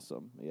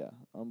awesome. awesome. Yeah,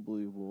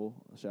 unbelievable.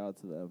 Shout out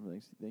to them.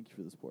 Thank you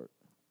for the support.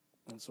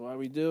 That's why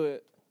we do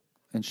it.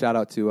 And shout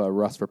out to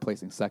Russ for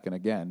placing second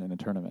again in a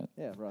tournament.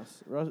 Yeah,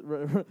 Russ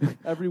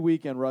every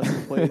weekend, Russ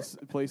is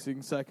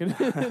placing second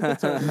in the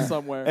tournament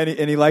somewhere.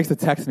 And he likes to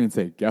text me and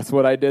say, guess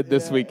what I did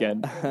this Yeah.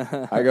 weekend?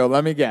 I go,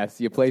 let me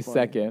guess. You placed funny.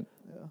 second.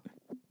 Yeah.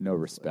 No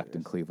respect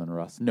in Cleveland,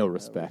 Russ. No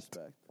respect.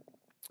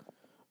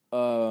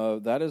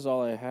 That is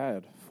all I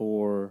had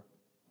for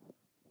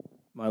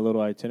my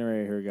little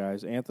itinerary here,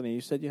 guys. Anthony,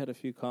 you said you had a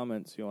few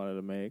comments you wanted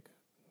to make.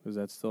 Is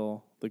that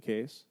still the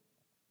case?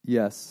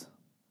 Yes.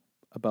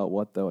 About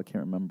what, though? I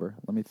can't remember.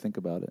 Let me think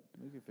about it.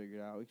 We can figure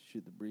it out. We can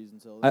shoot the breeze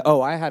until.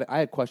 I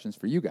had questions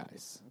for you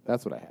guys.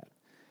 That's what I had.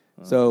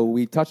 So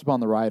we touched upon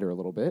the rider a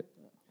little bit.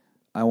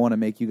 I want to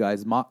make you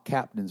guys mock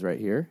captains right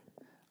here.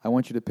 I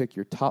want you to pick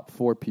your top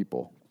 4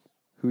 people.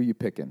 Who are you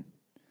picking?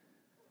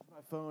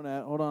 my phone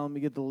at. Hold on, let me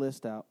get the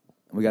list out.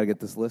 We got to get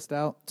this list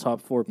out.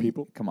 Top 4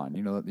 people. Come on,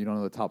 you don't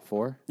know the top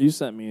 4? You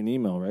sent me an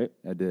email, right?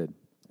 I did.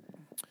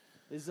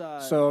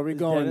 So are we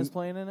going? Dennis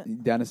playing in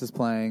it? Dennis is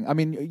playing. I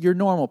mean, your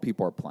normal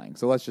people are playing.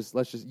 So let's just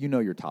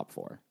your top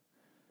 4.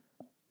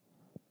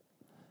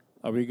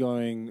 Are we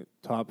going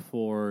top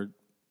 4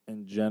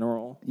 in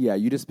general? Yeah,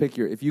 you just pick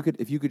if you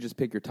could just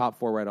pick your top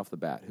 4 right off the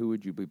bat. Who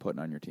would you be putting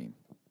on your team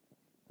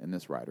in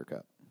this Ryder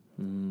Cup?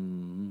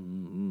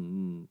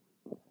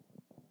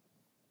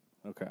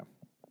 Okay.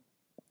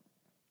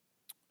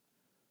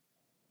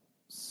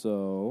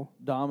 So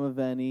Dom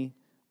Aveni,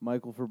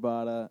 Michael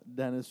Ferbata,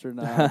 Dennis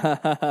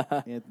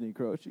Sternat, Anthony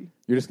Croce.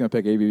 You're just gonna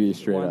pick ABB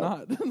straight Why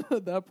up. not?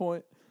 At that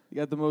point, you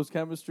got the most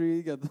chemistry.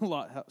 You got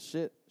the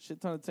shit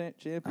ton of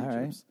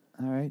championships.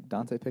 All right.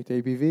 Dante picked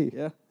ABV.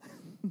 Yeah.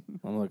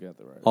 I'm looking at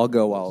the right. I'll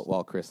go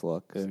while Chris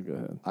looks. Yeah, go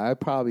ahead. I'd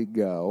probably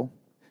go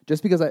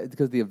just because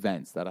the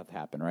events that have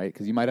happened, right?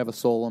 Because you might have a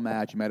solo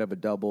match, you might have a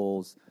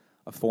doubles,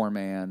 a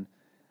 4-man.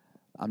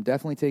 I'm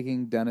definitely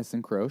taking Dennis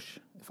and Croce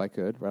if I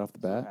could right off the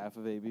bat. Half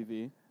of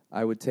ABV.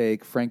 I would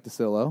take Frank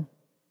DeSillo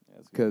Yeah,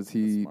 that's good. because That's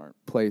he smart.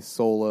 plays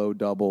solo,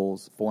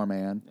 doubles,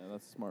 4-man. Yeah,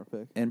 that's a smart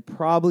pick. And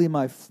probably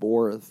my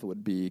 4th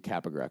would be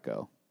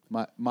Capagreco.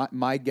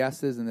 My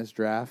guesses in this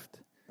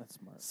draft, That's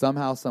smart.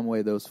 somehow, some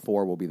way, those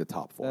 4 will be the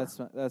top 4.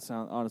 That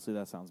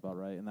sounds about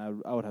right, and I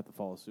would have to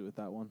follow suit with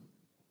that one.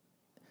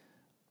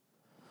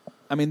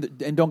 I mean,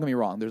 and don't get me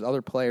wrong. There's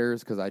other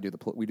players because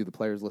we do the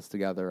players list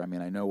together. I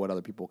mean, I know what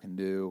other people can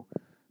do,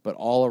 but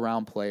all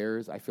around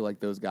players, I feel like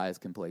those guys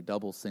can play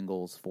doubles,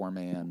 singles,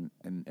 4-man,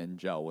 and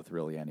gel with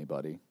really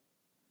anybody.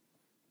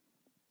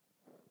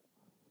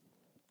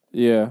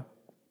 Yeah.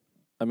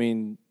 I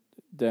mean,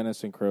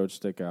 Dennis and Croce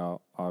stick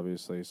out,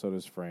 obviously. So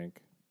does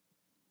Frank.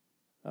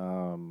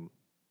 But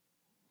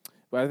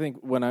I think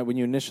when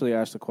you initially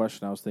asked the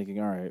question, I was thinking,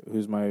 all right,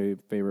 who's my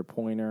favorite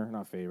pointer?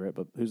 Not favorite,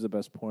 but who's the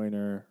best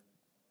pointer?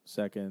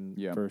 Second,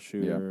 Yeah. first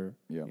shooter,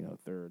 Yeah.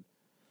 third.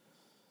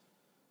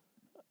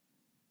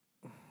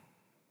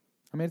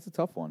 I mean, it's a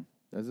tough one.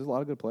 There's a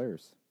lot of good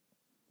players.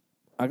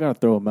 I got to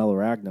throw a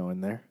Meloragno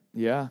in there.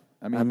 Yeah.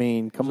 I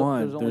mean, come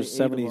on. only There's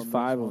 8 of them,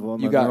 75 of them. You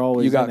and they're got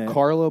always in it.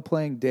 Carlo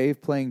playing,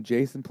 Dave playing,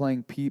 Jason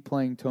playing, Pete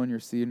playing,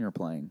 Tonier Senior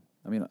playing.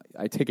 I mean,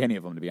 I take any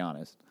of them, to be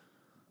honest.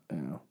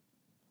 Yeah.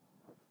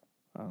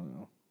 I don't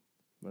know.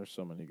 There's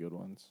so many good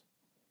ones.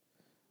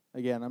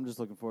 Again, I'm just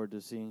looking forward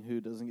to seeing who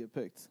doesn't get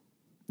picked.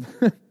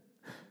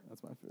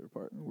 That's my favorite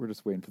part. We're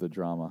just waiting for the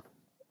drama.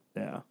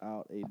 Yeah.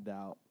 Out, aided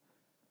out.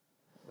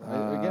 Again,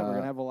 we're going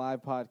to have a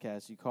live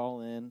podcast. You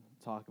call in,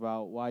 talk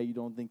about why you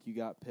don't think you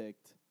got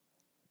picked,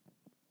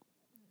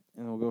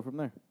 and we'll go from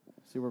there.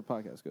 See where the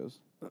podcast goes.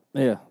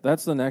 Yeah,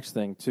 that's the next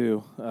thing,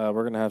 too. We're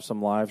going to have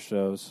some live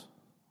shows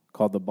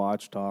called the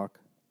Botch Talk.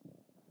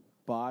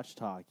 Botch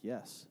Talk,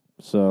 yes.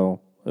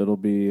 So it'll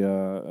be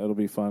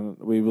fun.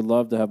 We would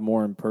love to have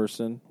more in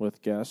person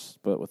with guests,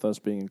 but with us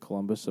being in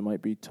Columbus, it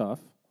might be tough.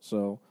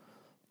 So,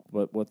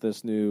 but what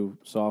this new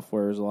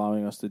software is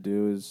allowing us to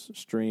do is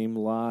stream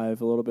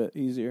live a little bit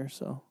easier.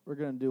 So We're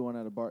going to do one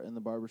at a bar in the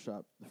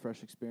barbershop, the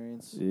Fresh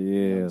Experience.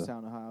 Yeah.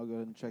 Youngstown, Ohio. Go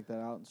ahead and check that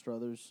out in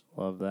Struthers.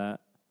 love that.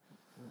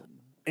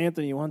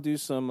 Anthony, you want to do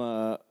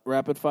some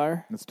rapid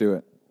fire? Let's do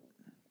it.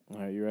 All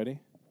right, you ready?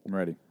 I'm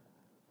ready.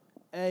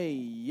 Hey,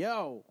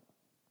 yo.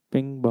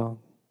 Bing bong.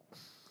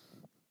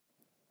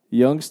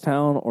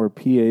 Youngstown or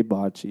PA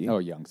Bocce? Oh,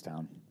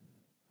 Youngstown.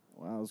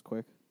 Wow, that was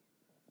quick.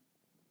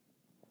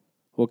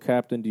 What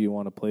captain do you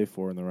want to play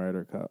for in the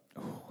Ryder Cup?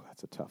 Oh,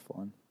 that's a tough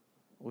one.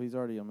 Well, he's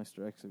already a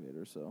Mr.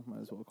 Excavator, so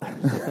might as well call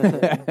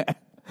him.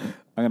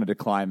 I'm going to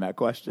decline that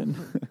question.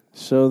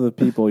 Show the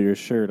people your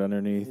shirt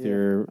underneath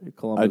your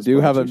Columbus. I do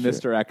have a Bocce shirt.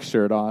 Mr. X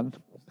shirt on.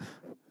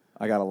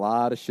 I got a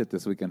lot of shit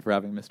this weekend for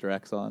having Mr.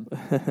 X on.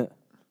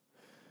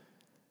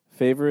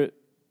 Favorite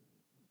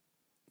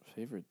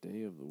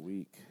day of the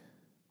week?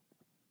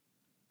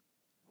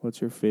 What's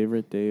your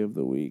favorite day of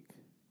the week?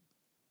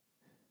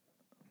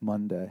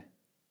 Monday,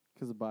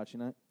 Because of Bocce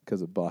Night.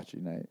 because of Bocce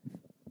Night.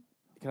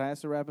 Can I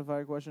ask a rapid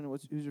fire question?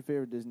 Who's your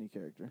favorite Disney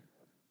character?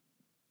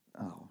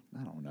 Oh,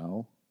 I don't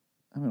know.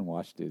 I haven't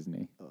watched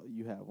Disney. Oh,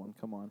 you have one.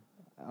 Come on.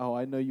 Oh,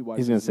 I know you watch.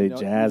 He's gonna Disney. say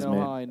You Jasmine.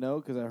 know how I know?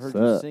 Because I heard What's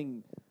you up?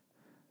 sing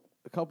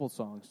a couple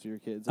songs to your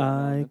kids.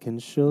 I can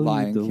show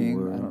Lion you the King?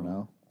 world. I don't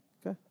know.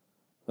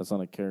 That's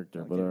not a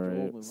character, but all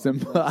right.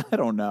 Simba? I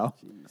don't know.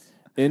 Jeez.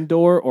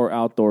 Indoor or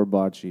outdoor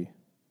bocce?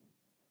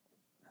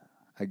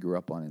 I grew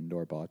up on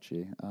indoor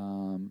bocce.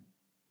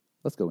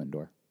 Let's go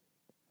indoor.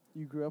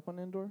 You grew up on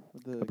indoor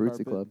with the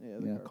Abruzzi carpet? Club.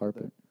 the Yeah,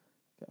 carpet.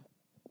 there.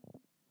 Okay.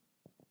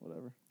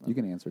 Whatever. You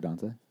can answer,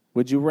 Dante.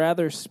 Would you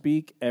rather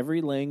speak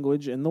every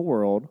language in the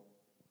world,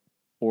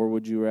 or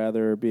would you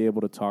rather be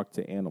able to talk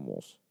to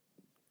animals?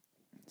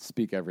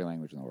 Speak every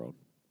language in the world.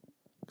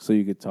 So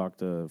you could talk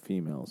to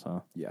females,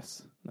 huh?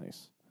 Yes.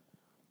 Nice.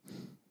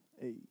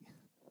 Hey.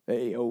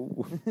 Hey,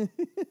 oh.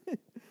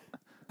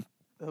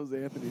 That was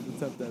Anthony's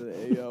attempt at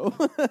an AO.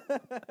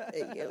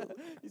 AO.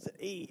 He said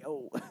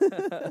AO.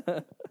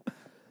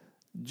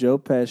 Joe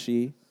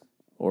Pesci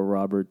or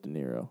Robert De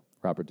Niro?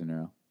 Robert De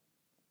Niro.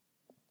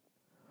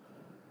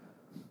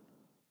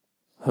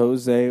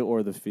 Jose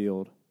or The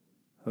Field?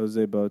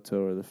 Jose Boto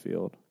or The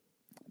Field?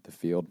 The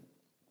Field.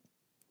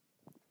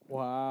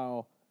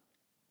 Wow.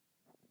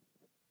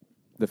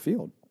 The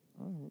Field.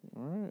 All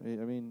right.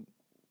 I mean,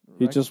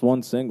 He just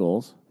won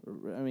singles.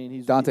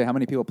 he's Dante, how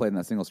many people played in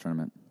that singles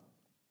tournament?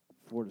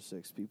 4 to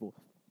 6 people.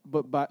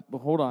 But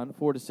hold on,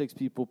 4 to 6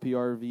 people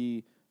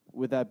PRV.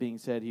 With that being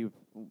said, he would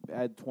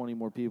add 20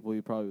 more people,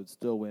 he probably would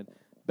still win.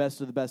 Best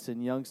of the best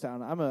in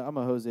Youngstown. I'm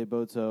a Jose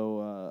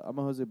Boto. I'm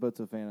a Jose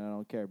Boto fan. And I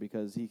don't care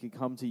because he could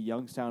come to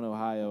Youngstown,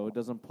 Ohio. It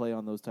doesn't play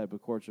on those type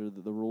of courts or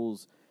the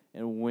rules,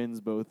 and wins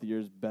both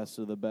years. Best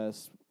of the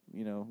best.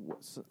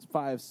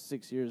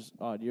 5-6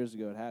 odd years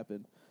ago it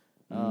happened.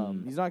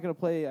 He's not going to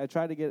play. I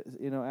tried to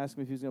ask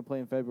him if he was going to play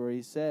in February.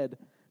 He said,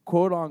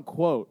 quote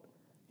unquote,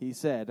 he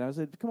said. And I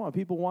said, come on,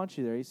 people want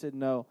you there. He said,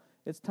 no,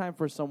 it's time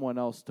for someone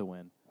else to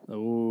win.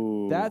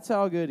 Ooh. That's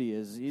how good he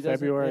is. He doesn't-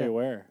 February yeah.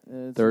 where?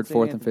 It's Third, St.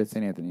 fourth, and Anthony's. fifth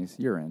St. Anthony's.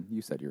 You're in.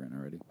 You said you're in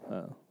already.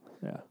 Oh,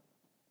 yeah.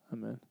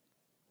 I'm in.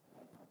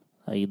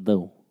 How you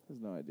do? There's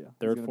no idea.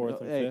 Third, He's fourth,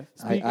 gonna and be-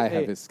 fifth? I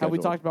have his Have we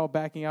schedule. talked about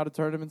backing out of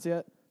tournaments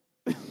yet?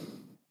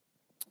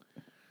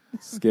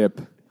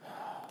 Skip.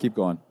 Keep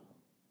going.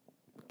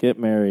 Get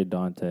married,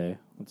 Dante.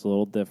 It's a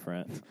little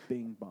different.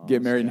 Bing bong.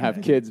 Get married and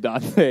have kids,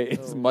 Dante.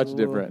 It's much Oh.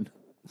 different.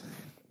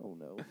 Oh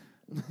no.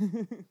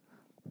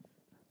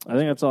 I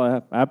think that's all I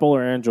have. Apple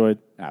or Android?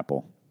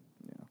 Apple.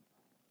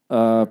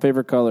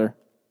 Favorite color?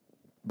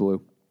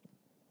 Blue.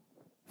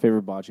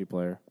 Favorite bocce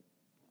player?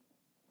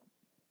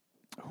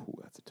 Oh,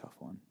 that's a tough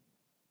one.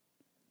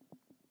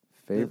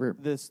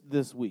 Favorite This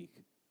week.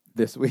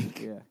 this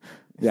week? Yeah.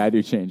 Yeah, I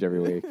do change every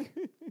week.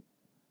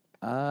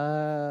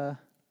 I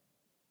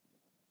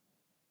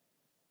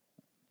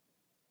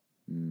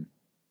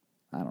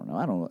don't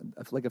know.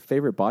 Like a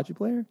favorite bocce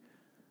player?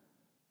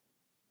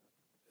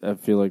 I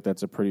feel like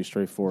that's a pretty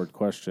straightforward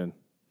question.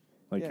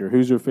 Like, Yeah.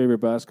 who's your favorite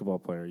basketball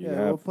player? You Yeah.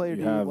 have, What player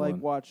do you like one.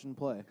 watch and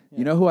play? Yeah.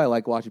 You know who I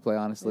like watching play,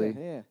 honestly?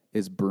 Yeah.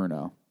 Is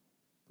Bruno.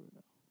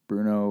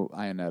 Bruno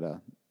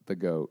Iannetta, the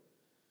GOAT.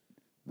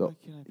 Why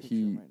can't I picture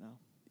him right now?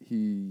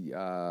 He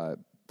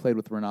played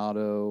with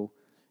Ronaldo.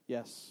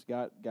 Yes,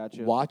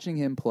 gotcha. Watching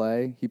him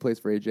play, he plays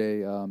for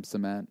AJ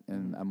Cement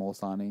and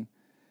Emulsani.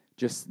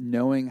 Just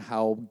knowing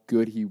how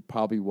good he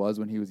probably was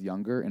when he was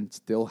younger and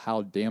still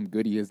how damn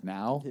good he is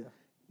now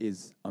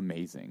is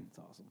amazing. It's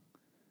awesome.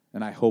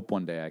 And I hope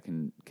one day I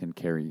can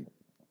carry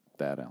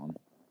that on.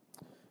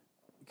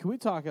 Can we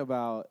talk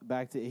about,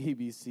 back to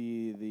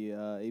ABC, the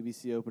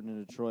ABC Open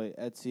in Detroit,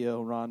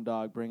 Ezio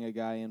Rondog bring a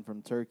guy in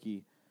from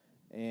Turkey,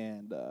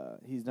 and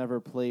he's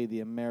never played the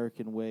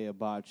American way of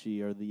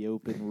bocce or the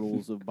open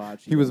rules of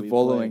bocce. He was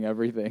voloing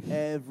everything.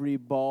 Every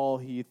ball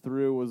he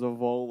threw was a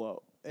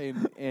volo.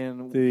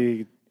 And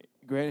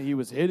granted, he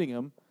was hitting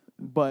him,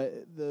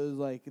 but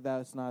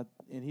that's not,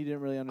 and he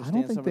didn't really understand. I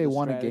don't think some they of the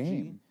won strategy. a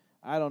game.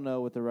 I don't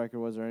know what the record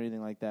was or anything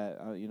like that.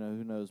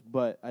 Who knows?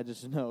 But I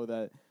just know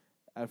that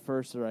at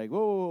first they're like,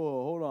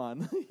 whoa, hold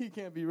on. You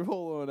can't be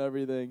voloing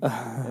everything.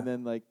 And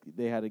then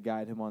they had to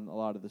guide him on a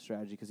lot of the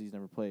strategy because he's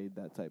never played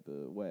that type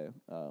of way.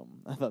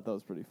 I thought that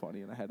was pretty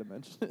funny, and I had to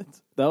mention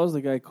it. That was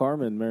the guy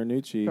Carmen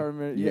Marinucci.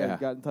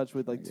 Got in touch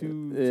with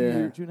two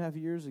and a half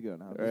years ago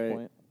now at this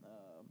point.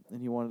 And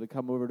he wanted to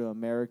come over to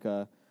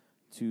America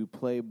to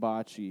play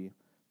bocce,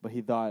 but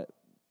he thought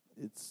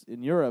it's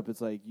in Europe. It's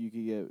like you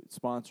could get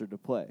sponsored to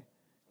play.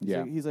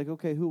 He's like,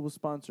 okay, who will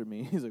sponsor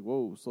me? He's like,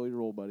 whoa, slow your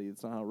roll, buddy.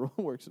 It's not how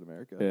it works in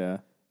America. Yeah,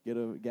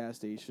 get a gas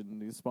station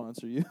to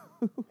sponsor you.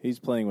 He's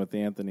playing with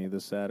Anthony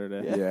this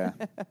Saturday. Yeah.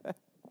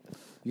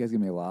 You guys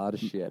give me a lot of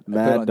shit.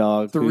 Mad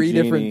Dog, 3 Cugini.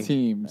 different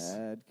teams.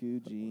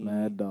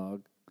 Mad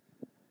Dog.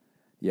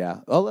 Yeah.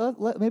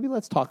 Well, maybe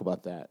let's talk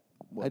about that.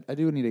 I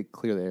do need to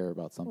clear the air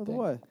about something.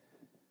 What?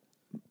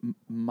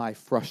 My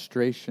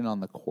frustration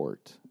on the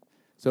court.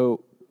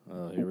 So,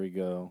 here we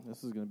go.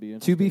 This is going to be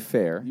interesting. To be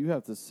fair, you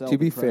have to sell. To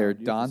be the crowd. fair,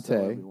 You have to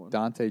sell everyone.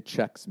 Dante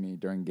checks me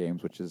during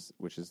games, which is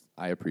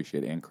I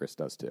appreciate it, and Chris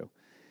does too.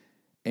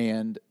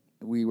 And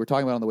we were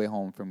talking about it on the way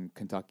home from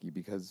Kentucky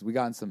because we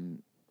got in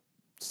some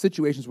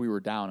situations where we were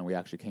down and we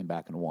actually came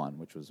back and won,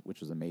 which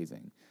was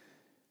amazing.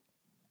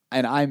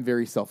 And I'm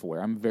very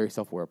self-aware. I'm a very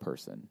self-aware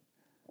person.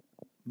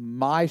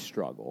 My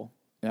struggle,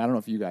 and I don't know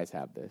if you guys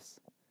have this,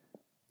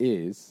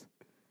 is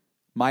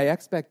my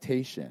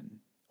expectation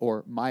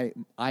or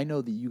I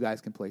know that you guys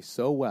can play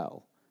so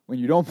well. When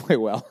you don't play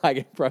well, I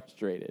get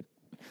frustrated.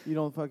 You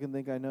don't fucking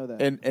think I know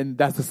that. And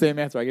that's the same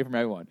answer I get from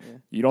everyone. Yeah.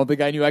 You don't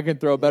think I knew I could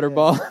throw a better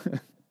ball?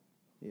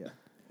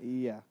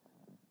 Yeah.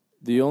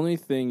 The only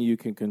thing you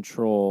can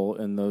control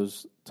in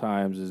those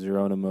times is your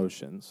own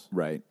emotions.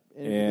 Right.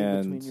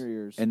 And between your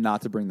ears. And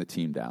not to bring the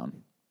team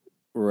down.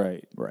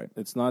 Right. Right.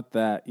 It's not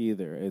that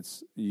either.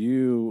 It's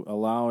you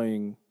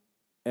allowing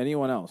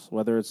anyone else,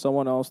 whether it's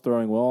someone else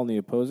throwing well on the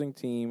opposing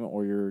team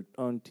or your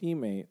own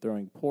teammate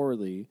throwing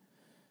poorly,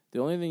 the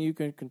only thing you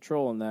can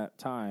control in that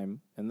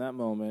time, in that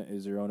moment,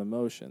 is your own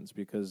emotions,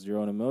 because your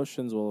own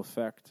emotions will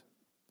affect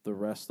the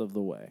rest of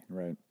the way.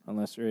 Right.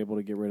 Unless you're able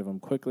to get rid of them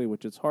quickly,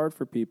 which is hard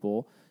for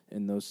people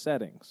in those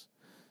settings.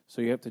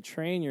 So you have to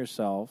train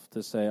yourself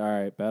to say, all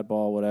right, bad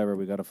ball, whatever,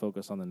 we got to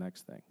focus on the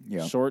next thing.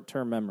 Yeah.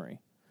 Short-term memory.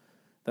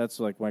 That's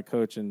like my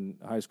coach in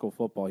high school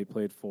football. He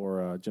played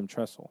for Jim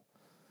Tressel.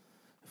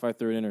 If I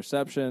threw an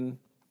interception,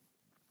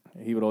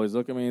 he would always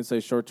look at me and say,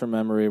 short-term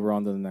memory, we're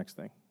on to the next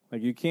thing.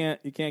 Like, you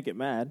can't get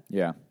mad.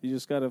 Yeah. You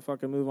just got to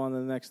fucking move on to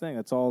the next thing.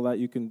 That's all that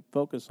you can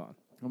focus on.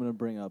 I'm going to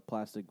bring a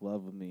plastic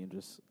glove with me and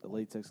just a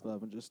latex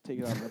glove and just take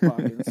it out of my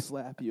pocket and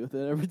slap you with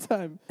it every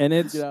time and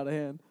you get out of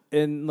hand.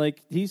 And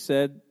like he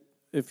said,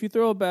 if you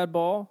throw a bad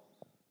ball,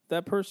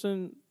 that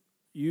person,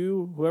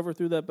 whoever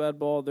threw that bad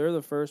ball, they're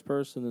the first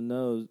person to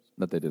know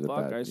that they did it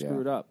bad. I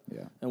screwed up.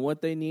 Yeah. And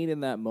what they need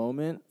in that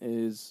moment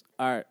is,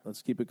 all right,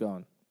 let's keep it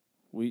going.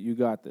 You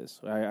got this.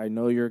 I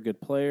know you're a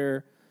good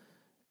player.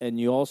 And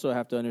you also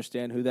have to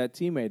understand who that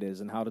teammate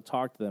is and how to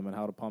talk to them and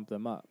how to pump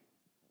them up.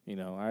 You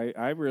know,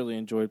 I really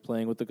enjoyed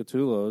playing with the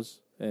Catullos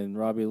and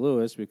Robbie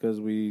Lewis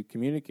because we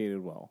communicated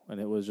well, and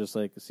it was just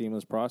like a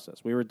seamless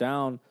process. We were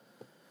down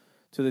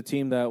to the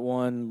team that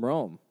won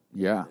Rome.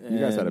 Yeah, you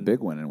guys had a big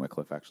win in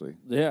Wycliffe, actually.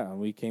 Yeah,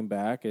 we came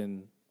back,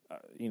 and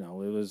it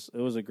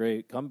was a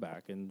great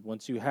comeback. And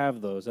once you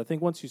have those, I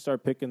think once you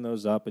start picking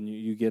those up and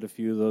you get a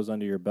few of those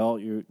under your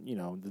belt,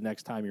 the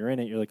next time you're in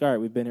it, you're like, all right,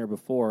 we've been here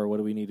before. What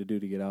do we need to do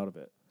to get out of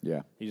it?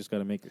 Yeah. You just got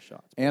to make your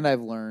shots. And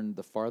I've learned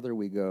the farther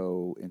we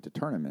go into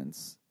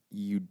tournaments,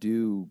 you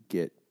do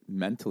get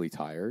mentally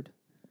tired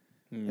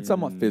and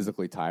somewhat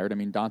physically tired. I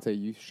mean, Dante,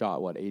 you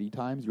shot, 80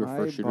 times? You were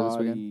first shooter this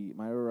weekend?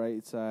 My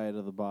right side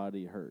of the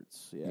body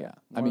hurts. Yeah.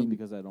 I mean,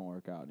 because I don't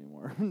work out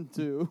anymore,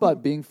 too.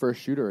 But being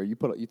first shooter,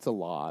 it's a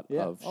lot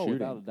of shooting.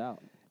 Without a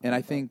doubt. And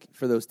I think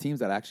for those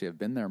teams that actually have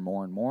been there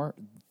more and more,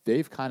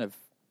 they've kind of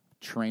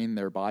trained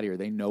their body, or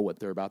they know what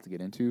they're about to get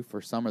into. For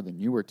some of the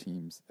newer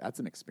teams, that's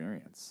an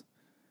experience.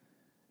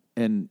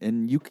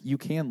 And you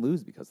can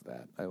lose because of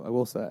that, I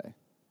will say.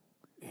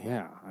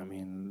 Yeah, I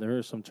mean, there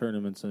are some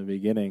tournaments in the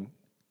beginning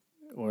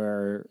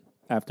where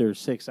after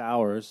 6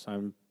 hours,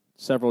 I'm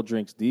several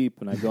drinks deep,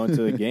 and I go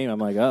into the game, I'm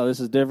like, oh, this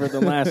is different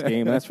than last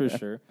game, that's for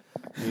sure.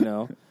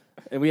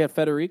 And we had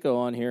Federico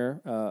on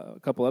here a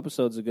couple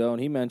episodes ago,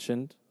 and he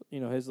mentioned,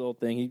 his little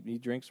thing. He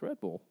drinks Red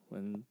Bull,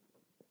 and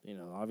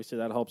obviously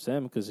that helps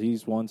him because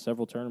he's won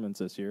several tournaments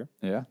this year.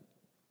 Yeah.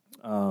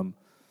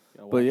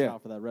 Watch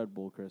out for that Red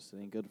Bull, Chris. It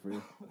ain't good for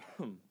you.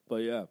 But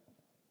yeah,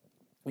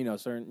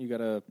 you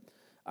gotta.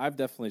 I've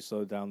definitely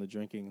slowed down the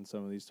drinking in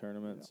some of these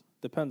tournaments. Yeah.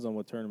 Depends on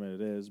what tournament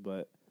it is,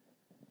 but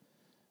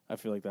I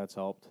feel like that's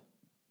helped.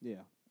 Yeah.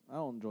 I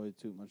don't enjoy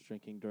too much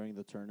drinking during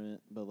the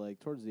tournament, but like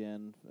towards the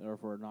end, or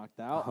if we're knocked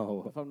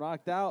out. If I'm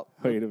knocked out,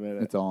 wait a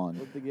minute, it's on.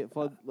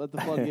 Let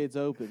the floodgates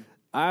open.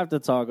 I have to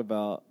talk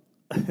about.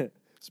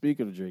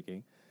 Speaking of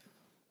drinking,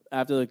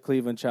 after the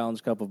Cleveland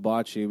Challenge Cup of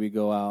Bocce, we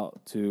go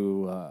out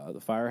to the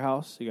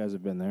Firehouse. You guys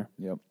have been there.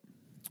 Yep.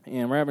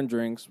 And we're having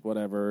drinks,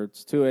 whatever.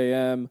 It's 2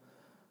 a.m.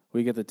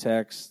 We get the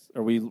text,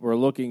 or we're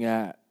looking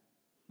at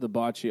the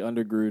Bocce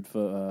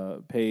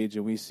Underground page,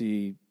 and we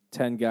see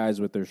 10 guys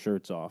with their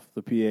shirts off.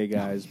 The PA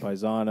guys,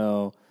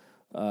 Paisano.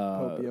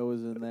 Popio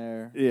was in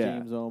there. Yeah.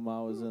 James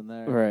Oma was in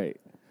there. Right.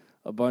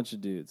 A bunch of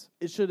dudes.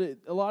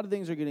 A lot of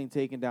things are getting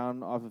taken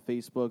down off of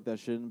Facebook that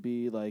shouldn't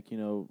be, like,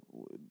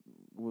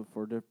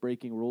 for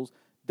breaking rules.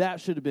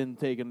 That should have been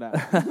taken down.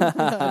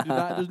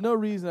 There's no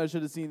reason I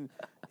should have seen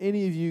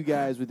any of you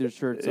guys with your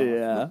shirts off.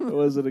 Yeah, it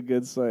wasn't a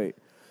good sight.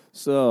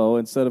 So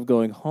instead of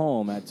going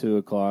home at 2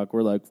 o'clock,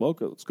 we're like,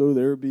 "Fuck it, let's go to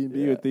the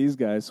Airbnb with these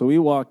guys." So we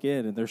walk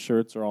in and their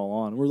shirts are all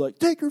on. We're like,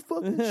 "Take your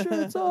fucking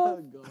shirts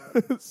off!"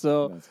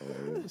 So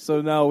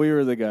now we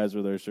were the guys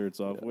with their shirts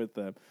off with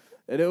them,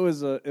 and it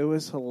was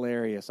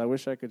hilarious. I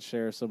wish I could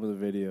share some of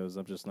the videos.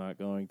 I'm just not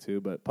going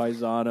to. But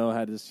Paisano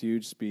had this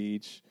huge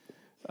speech.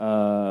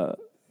 A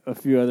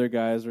few other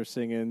guys were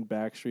singing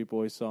Backstreet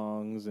Boys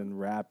songs and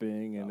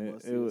rapping, and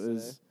it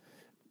was.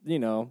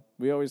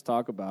 We always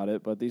talk about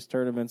it, but these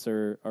tournaments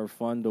are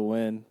fun to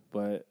win,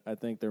 but I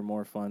think they're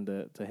more fun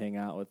to hang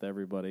out with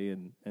everybody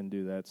and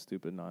do that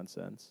stupid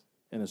nonsense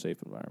in a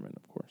safe environment,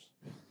 of course.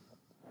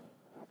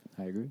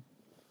 I agree.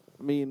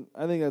 I mean,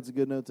 I think that's a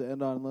good note to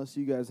end on, unless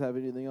you guys have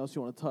anything else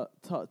you want to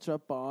touch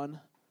up on.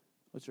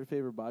 What's your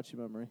favorite bocce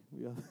memory?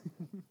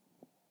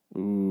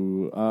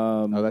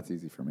 Oh, that's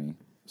easy for me.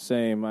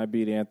 Same. I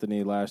beat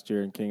Anthony last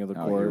year in King of the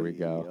Court. Here we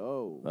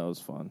go. That was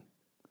fun.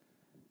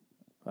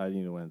 I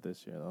need to win it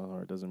this year, though,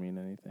 or it doesn't mean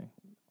anything.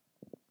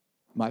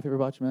 My favorite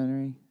bocce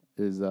memory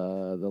is the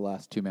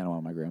last 2-man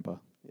on my grandpa.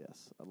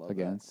 Yes, I love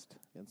against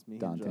me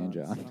Dante and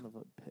John. Son of a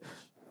bitch.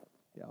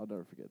 Yeah, I'll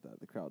never forget that.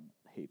 The crowd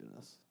hated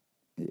us.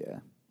 Yeah,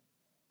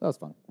 that was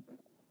fun.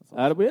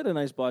 Awesome. We had a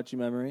nice bocce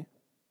memory.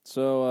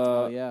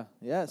 So,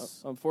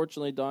 yes.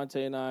 Unfortunately,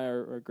 Dante and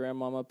our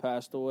grandmama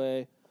passed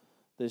away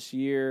this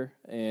year,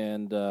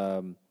 and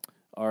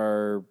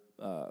our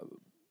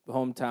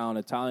hometown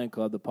Italian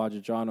club, the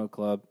Paggiano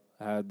Club,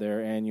 had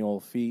their annual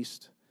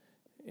feast,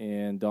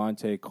 and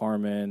Dante,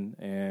 Carmen,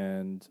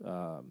 and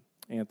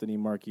Anthony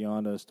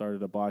Marchionda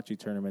started a bocce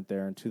tournament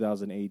there in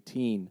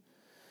 2018.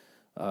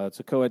 It's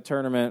a co-ed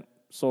tournament,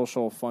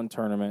 social, fun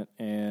tournament,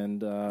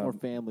 and more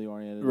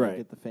family-oriented. Right.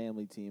 Get the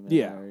family team in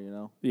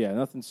there, Yeah,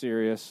 nothing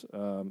serious.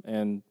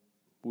 And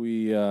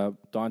we,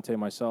 Dante,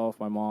 myself,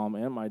 my mom,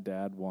 and my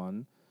dad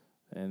won.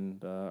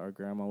 And our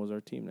grandma was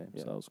our team name,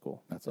 so that was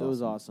cool. It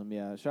was awesome,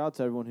 yeah. Shout out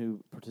to everyone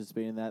who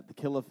participated in that. The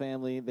Killa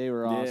family, they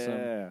were awesome.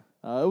 Yeah.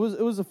 It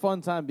was a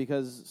fun time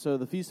because,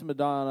 the Feast of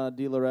Madonna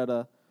di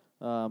Loretta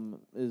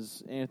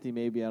is Anthony,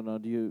 maybe, I don't know,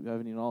 do you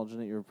have any knowledge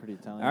in it? You're pretty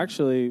Italian.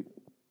 Actually,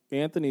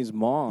 Anthony's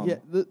mom. Yeah,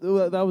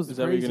 that was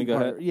the crazy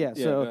part. Ahead? Yeah,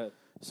 go ahead.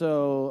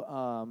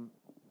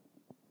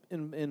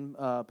 In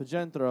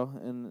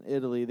Pagentro in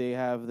Italy, they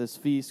have this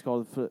feast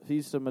called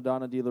Feast of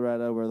Madonna di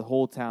Loretta, where the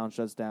whole town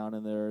shuts down,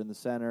 and they're in the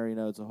center.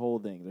 It's a whole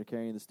thing. They're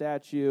carrying the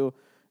statue.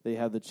 They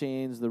have the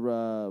chains, the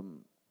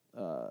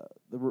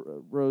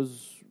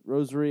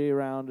rosary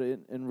around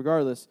it, and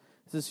regardless,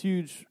 it's this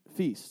huge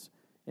feast.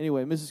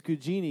 Anyway, Mrs.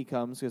 Cugini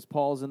comes because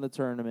Paul's in the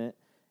tournament,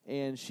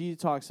 and she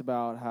talks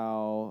about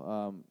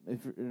how, if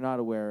you're not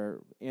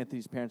aware,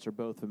 Anthony's parents are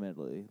both from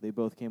Italy. They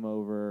both came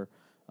over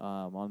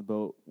on the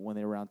boat when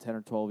they were around 10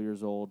 or 12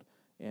 years old.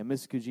 And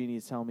Miss Cugini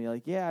is telling me,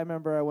 like, yeah, I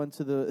remember I went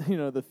to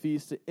the, the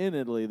feast in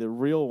Italy, the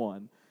real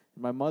one.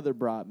 And my mother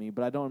brought me,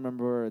 but I don't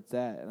remember where it's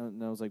at.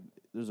 And I was like,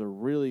 there's a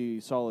really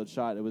solid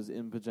shot. It was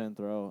in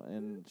Pagentro,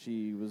 and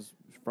she was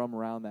from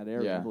around that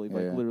area, I believe,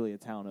 literally a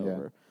town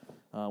over,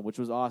 which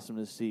was awesome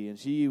to see. And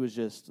she was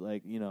just,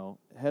 like,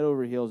 head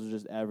over heels was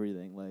just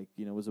everything. Like,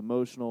 was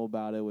emotional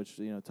about it, which,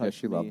 touched me. Yeah,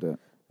 she loved it.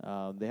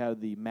 They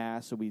had the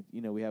mass, so we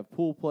have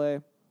pool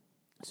play.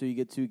 So you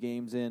get 2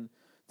 games in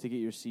to get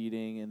your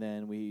seating, and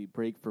then we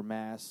break for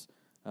mass,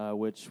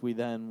 which we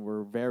then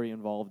were very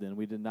involved in.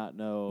 We did not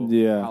know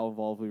how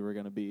involved we were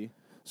going to be.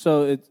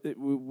 So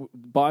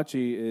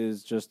bocce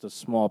is just a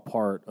small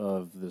part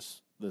of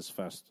this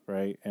fest,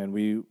 right?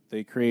 And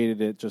they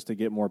created it just to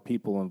get more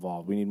people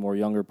involved. We need more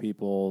younger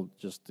people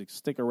just to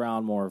stick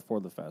around more for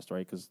the fest,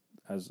 right? Because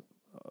as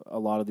a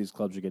lot of these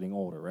clubs are getting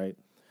older, right?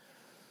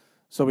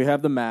 So we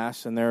have the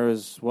mass, and there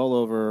is well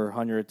over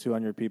 100,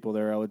 200 people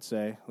there, I would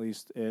say, at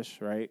least-ish,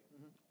 right?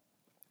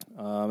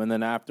 Mm-hmm. And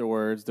then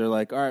afterwards, they're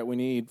like, all right, we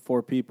need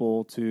 4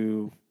 people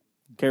to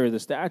carry the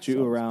statue Saw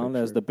this around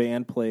as picture. the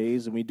band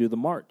plays and we do the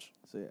march.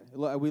 So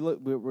yeah,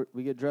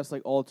 we get dressed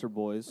like altar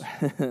boys.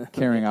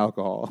 Carrying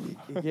alcohol.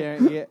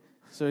 Yeah.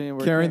 So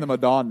we're Carrying the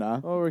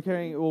Madonna. Oh, we're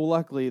carrying. Well,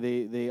 luckily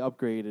they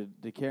upgraded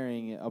to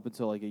carrying it up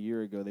until like a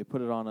year ago. They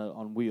put it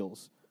on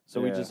wheels. So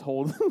we Yeah. just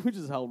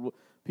held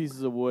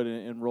pieces of wood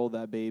and rolled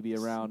that baby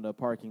around a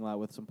parking lot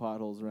with some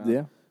potholes around.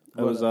 Yeah.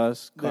 It was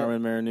us, yeah.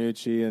 Carmen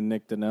Marinucci and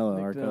Nick Danella,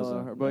 our Nick Danella,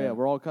 cousin. But yeah,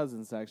 we're all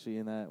cousins actually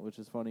in that, which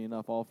is funny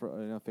enough. All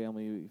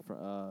family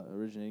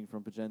originating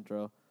from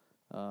Pagentro.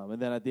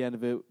 And then at the end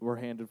of it, we're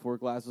handed 4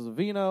 glasses of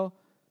vino.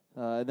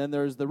 And then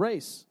there's the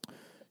race.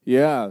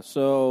 Yeah,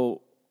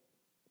 so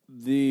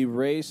the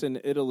race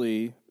in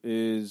Italy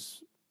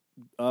is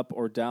up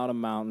or down a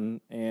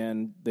mountain,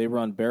 and they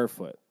run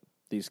barefoot.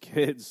 These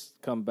kids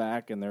come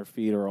back, and their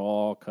feet are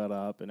all cut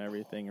up and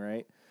everything,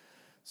 right?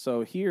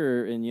 So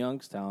here in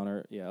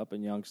Youngstown, up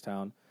in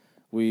Youngstown,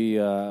 we...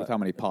 With how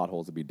many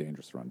potholes it'd be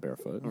dangerous to run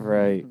barefoot.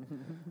 right.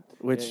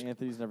 Which Yeah,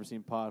 Anthony's never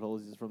seen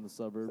potholes. He's from the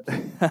suburbs.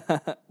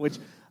 Which,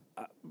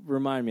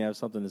 remind me, I have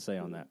something to say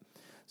on that.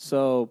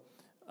 So,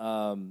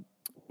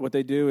 what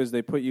they do is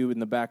they put you in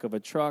the back of a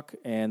truck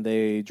and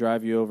they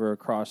drive you over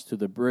across to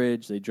the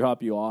bridge. They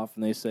drop you off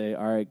and they say,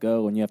 all right,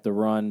 go. And you have to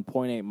run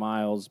 0.8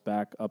 miles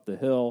back up the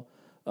hill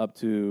up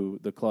to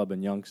the club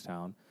in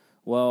Youngstown.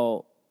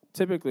 Well,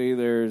 typically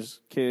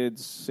there's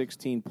kids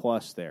 16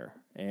 plus there.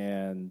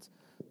 And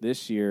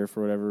this year,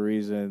 for whatever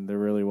reason, there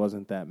really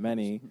wasn't that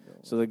many.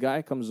 So the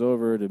guy comes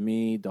over to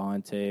me,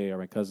 Dante, or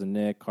my cousin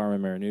Nick,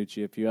 Carmen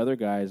Marinucci, a few other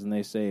guys, and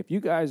they say, if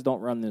you guys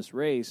don't run this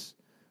race,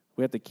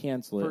 we have to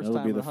cancel it. First It'll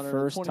time be in the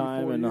first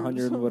time in 124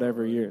 100 and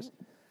whatever years.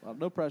 Well,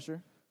 no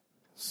pressure.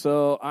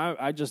 So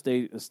I just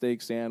ate a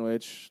steak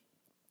sandwich,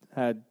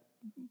 had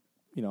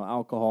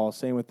alcohol,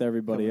 same with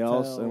everybody Couple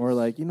else, and we're tells.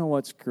 like, you know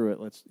what, screw it,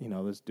 let's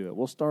do it.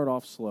 We'll start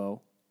off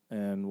slow,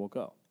 and we'll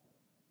go.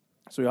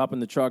 So we hop in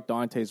the truck.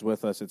 Dante's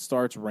with us. It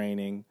starts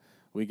raining.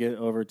 We get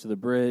over to the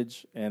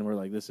bridge, and we're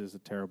like, this is a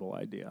terrible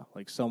idea.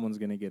 Like, someone's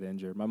going to get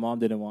injured. My mom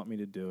didn't want me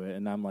to do it,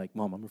 and I'm like,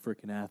 Mom, I'm a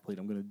freaking athlete.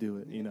 I'm going to do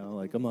it.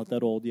 Like, I'm not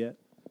that old yet.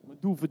 I'm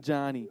gonna do it for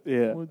Johnny.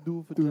 Yeah. I'm gonna do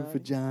it for Do Johnny. it for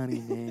Johnny,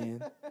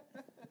 man.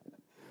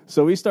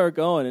 So we start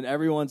going, and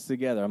everyone's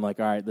together. I'm like,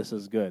 all right, this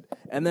is good.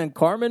 And then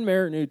Carmen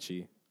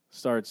Marinucci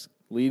starts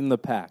leading the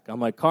pack. I'm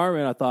like,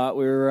 Carmen, I thought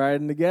we were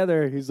riding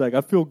together. He's like, I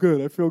feel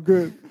good.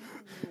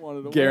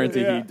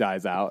 Guarantee Yeah. he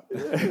dies out.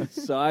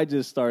 So I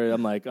just started.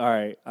 I'm like, all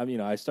right.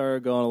 I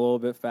started going a little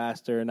bit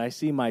faster, and I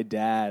see my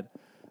dad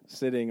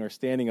sitting or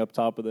standing up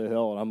top of the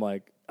hill, and I'm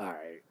like, all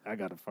right, I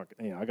gotta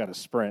I gotta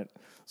sprint.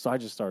 So I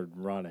just started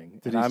running.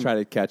 Did And he try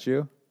to catch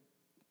you?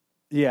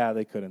 Yeah,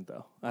 they couldn't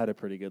though. I had a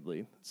pretty good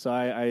lead, so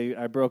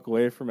I broke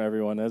away from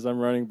everyone as I'm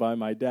running by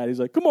my dad. He's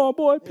like, "Come on,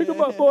 boy, pick him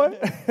up, boy."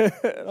 And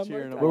I'm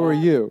Cheering like, him Where were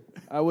you?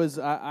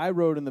 I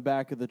rode in the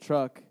back of the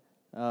truck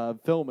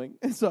filming.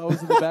 So I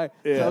was in the back.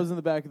 Yeah. So I was in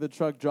the back of the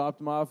truck,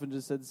 dropped him off, and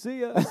just said, "See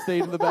ya."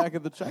 Stayed in the back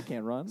of the truck. I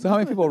can't run. So how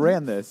many people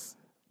ran this?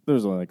 There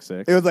was only like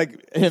 6. It was like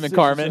him and 6 or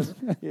Carmen.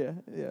 7. Yeah.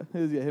 It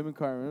was, him and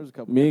Carmen. There was a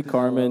couple. Me, Nick Danello,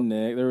 Carmen,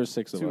 Nick. There were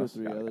 6 of 2 or us.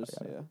 3 others.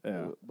 Yeah.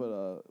 Yeah.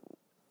 But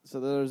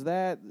so there's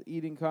that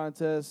eating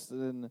contest,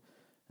 and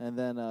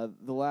then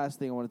the last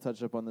thing I want to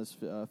touch up on this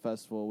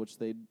festival, which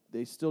they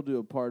still do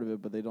a part of it,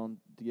 but they don't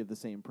give the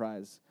same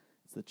prize.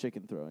 It's the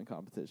chicken throwing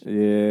competition.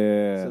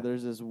 Yeah. So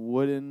there's this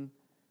wooden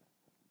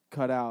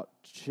cutout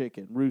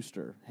chicken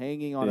rooster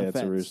hanging on a fence.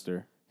 It's a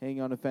rooster.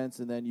 Hanging on a fence,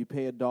 and then you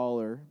pay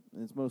 $1,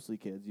 and it's mostly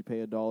kids. You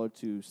pay $1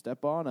 to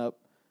step on up.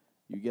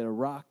 You get a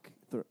rock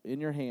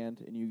in your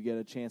hand, and you get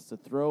a chance to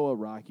throw a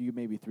rock. You get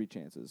maybe 3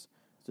 chances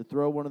to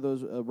throw one of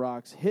those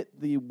rocks, hit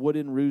the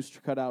wooden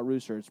cutout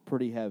rooster. It's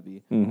pretty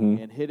heavy,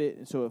 and hit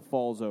it so it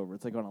falls over.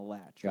 It's like on a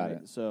latch. Got right?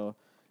 it. So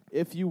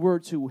if you were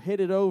to hit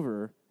it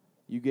over,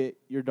 you get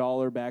your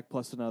 $1 back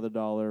plus another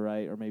 $1,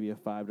 right, or maybe a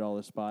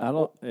 $5 spot. I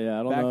don't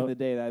Back know. in the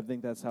day, I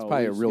think that's how.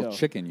 Probably it a used real to go.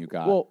 chicken you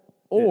got. Well,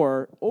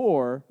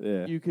 or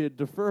Yeah. you could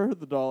defer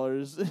the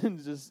dollars and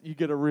just you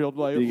get a real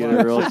You get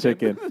a real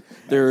chicken.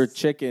 There are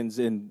chickens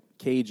in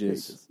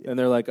cages, Cages, yeah. and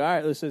they're like, all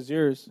right, this is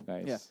yours.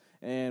 nice. Yeah.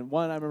 And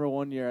I remember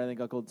one year, I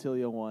think Uncle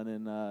Tilio won,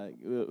 and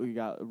we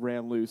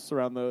ran loose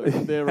around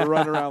they were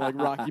running around like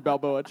Rocky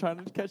Balboa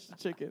trying to catch the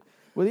chicken.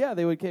 Well, yeah,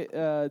 they would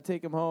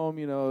take them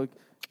home,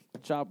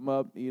 chop them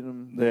up, eat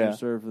them, Yeah.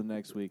 serve for the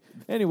next week.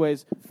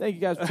 Anyways, thank you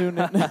guys for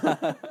tuning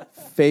in.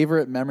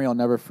 Favorite memory I'll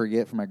never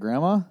forget from my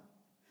grandma?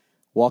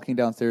 Walking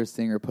downstairs,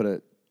 seeing her put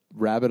a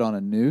rabbit on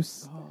a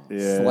noose,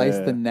 slice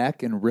the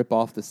neck, and rip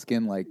off the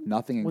skin like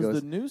nothing. And Was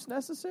goes, the noose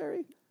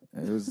necessary?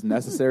 it was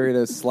necessary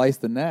to slice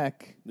the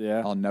neck.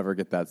 Yeah. I'll never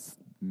get that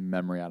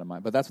memory out of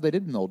mind. But that's what they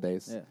did in the old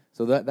days. Yeah.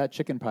 So that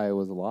chicken pie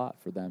was a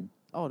lot for them.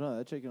 Oh, no,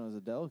 that chicken was a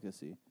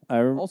delicacy. I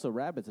remember Also,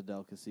 rabbit's a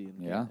delicacy.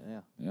 Yeah.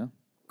 Yeah.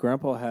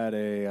 Grandpa had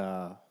a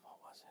what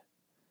was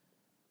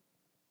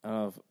it? I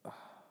don't know.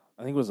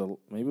 I think it was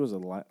maybe it was a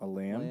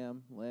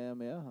lamb.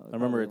 Lamb, yeah. I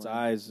remember its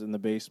eyes in the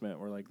basement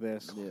were like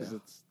this Yeah.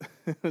 because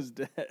it was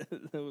dead.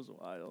 It was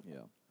wild. Yeah.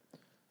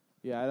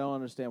 Yeah, I don't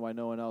understand why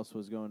no one else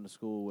was going to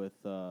school with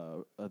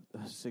a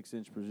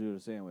 6-inch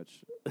prosciutto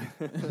sandwich.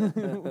 That's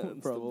the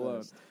Provolone.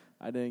 best.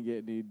 I didn't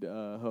get any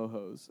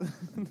ho-hos.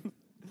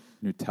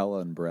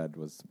 Nutella and bread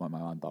was what my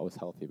mom thought was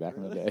healthy back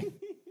in the day.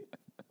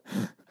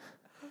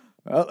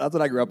 Well, that's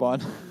what I grew up on.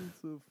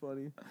 That's so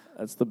funny.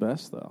 That's the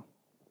best, though.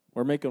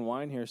 We're making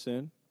wine here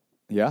soon.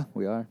 Yeah,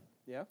 we are.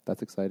 Yeah?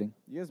 That's exciting.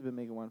 You guys have been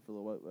making wine for a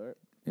little while, right?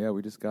 Yeah,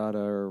 we just got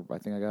I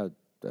think I got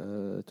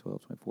 12,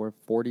 24,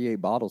 48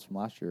 bottles from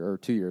last year, or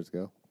 2 years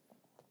ago.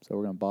 So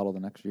we're going to bottle the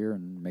next year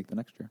and make the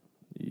next year.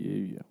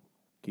 Yeah.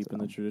 Keeping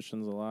the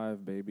traditions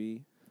alive,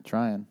 baby.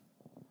 Trying.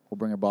 We'll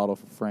bring a bottle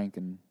for Frank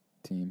and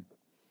team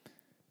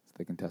so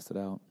they can test it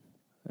out.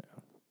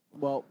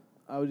 Well,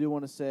 I do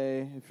want to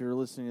say, if you're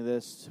listening to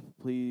this,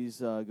 please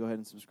go ahead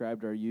and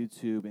subscribe to our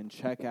YouTube and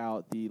check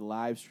out the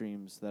live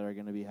streams that are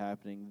going to be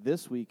happening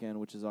this weekend,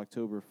 which is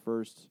October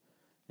 1st,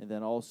 and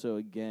then also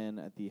again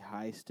at the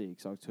High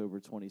Stakes, October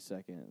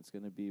 22nd. We're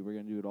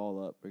going to do it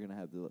all up. We're going to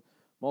have the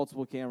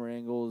multiple camera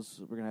angles.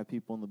 We're going to have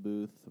people in the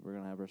booth. We're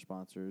going to have our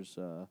sponsors.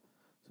 So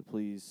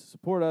please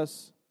support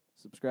us,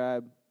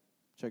 subscribe,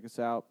 check us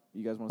out.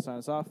 You guys want to sign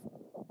us off?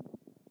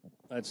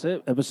 That's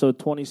it. Episode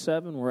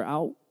 27. We're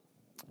out.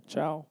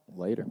 Ciao.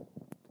 Later.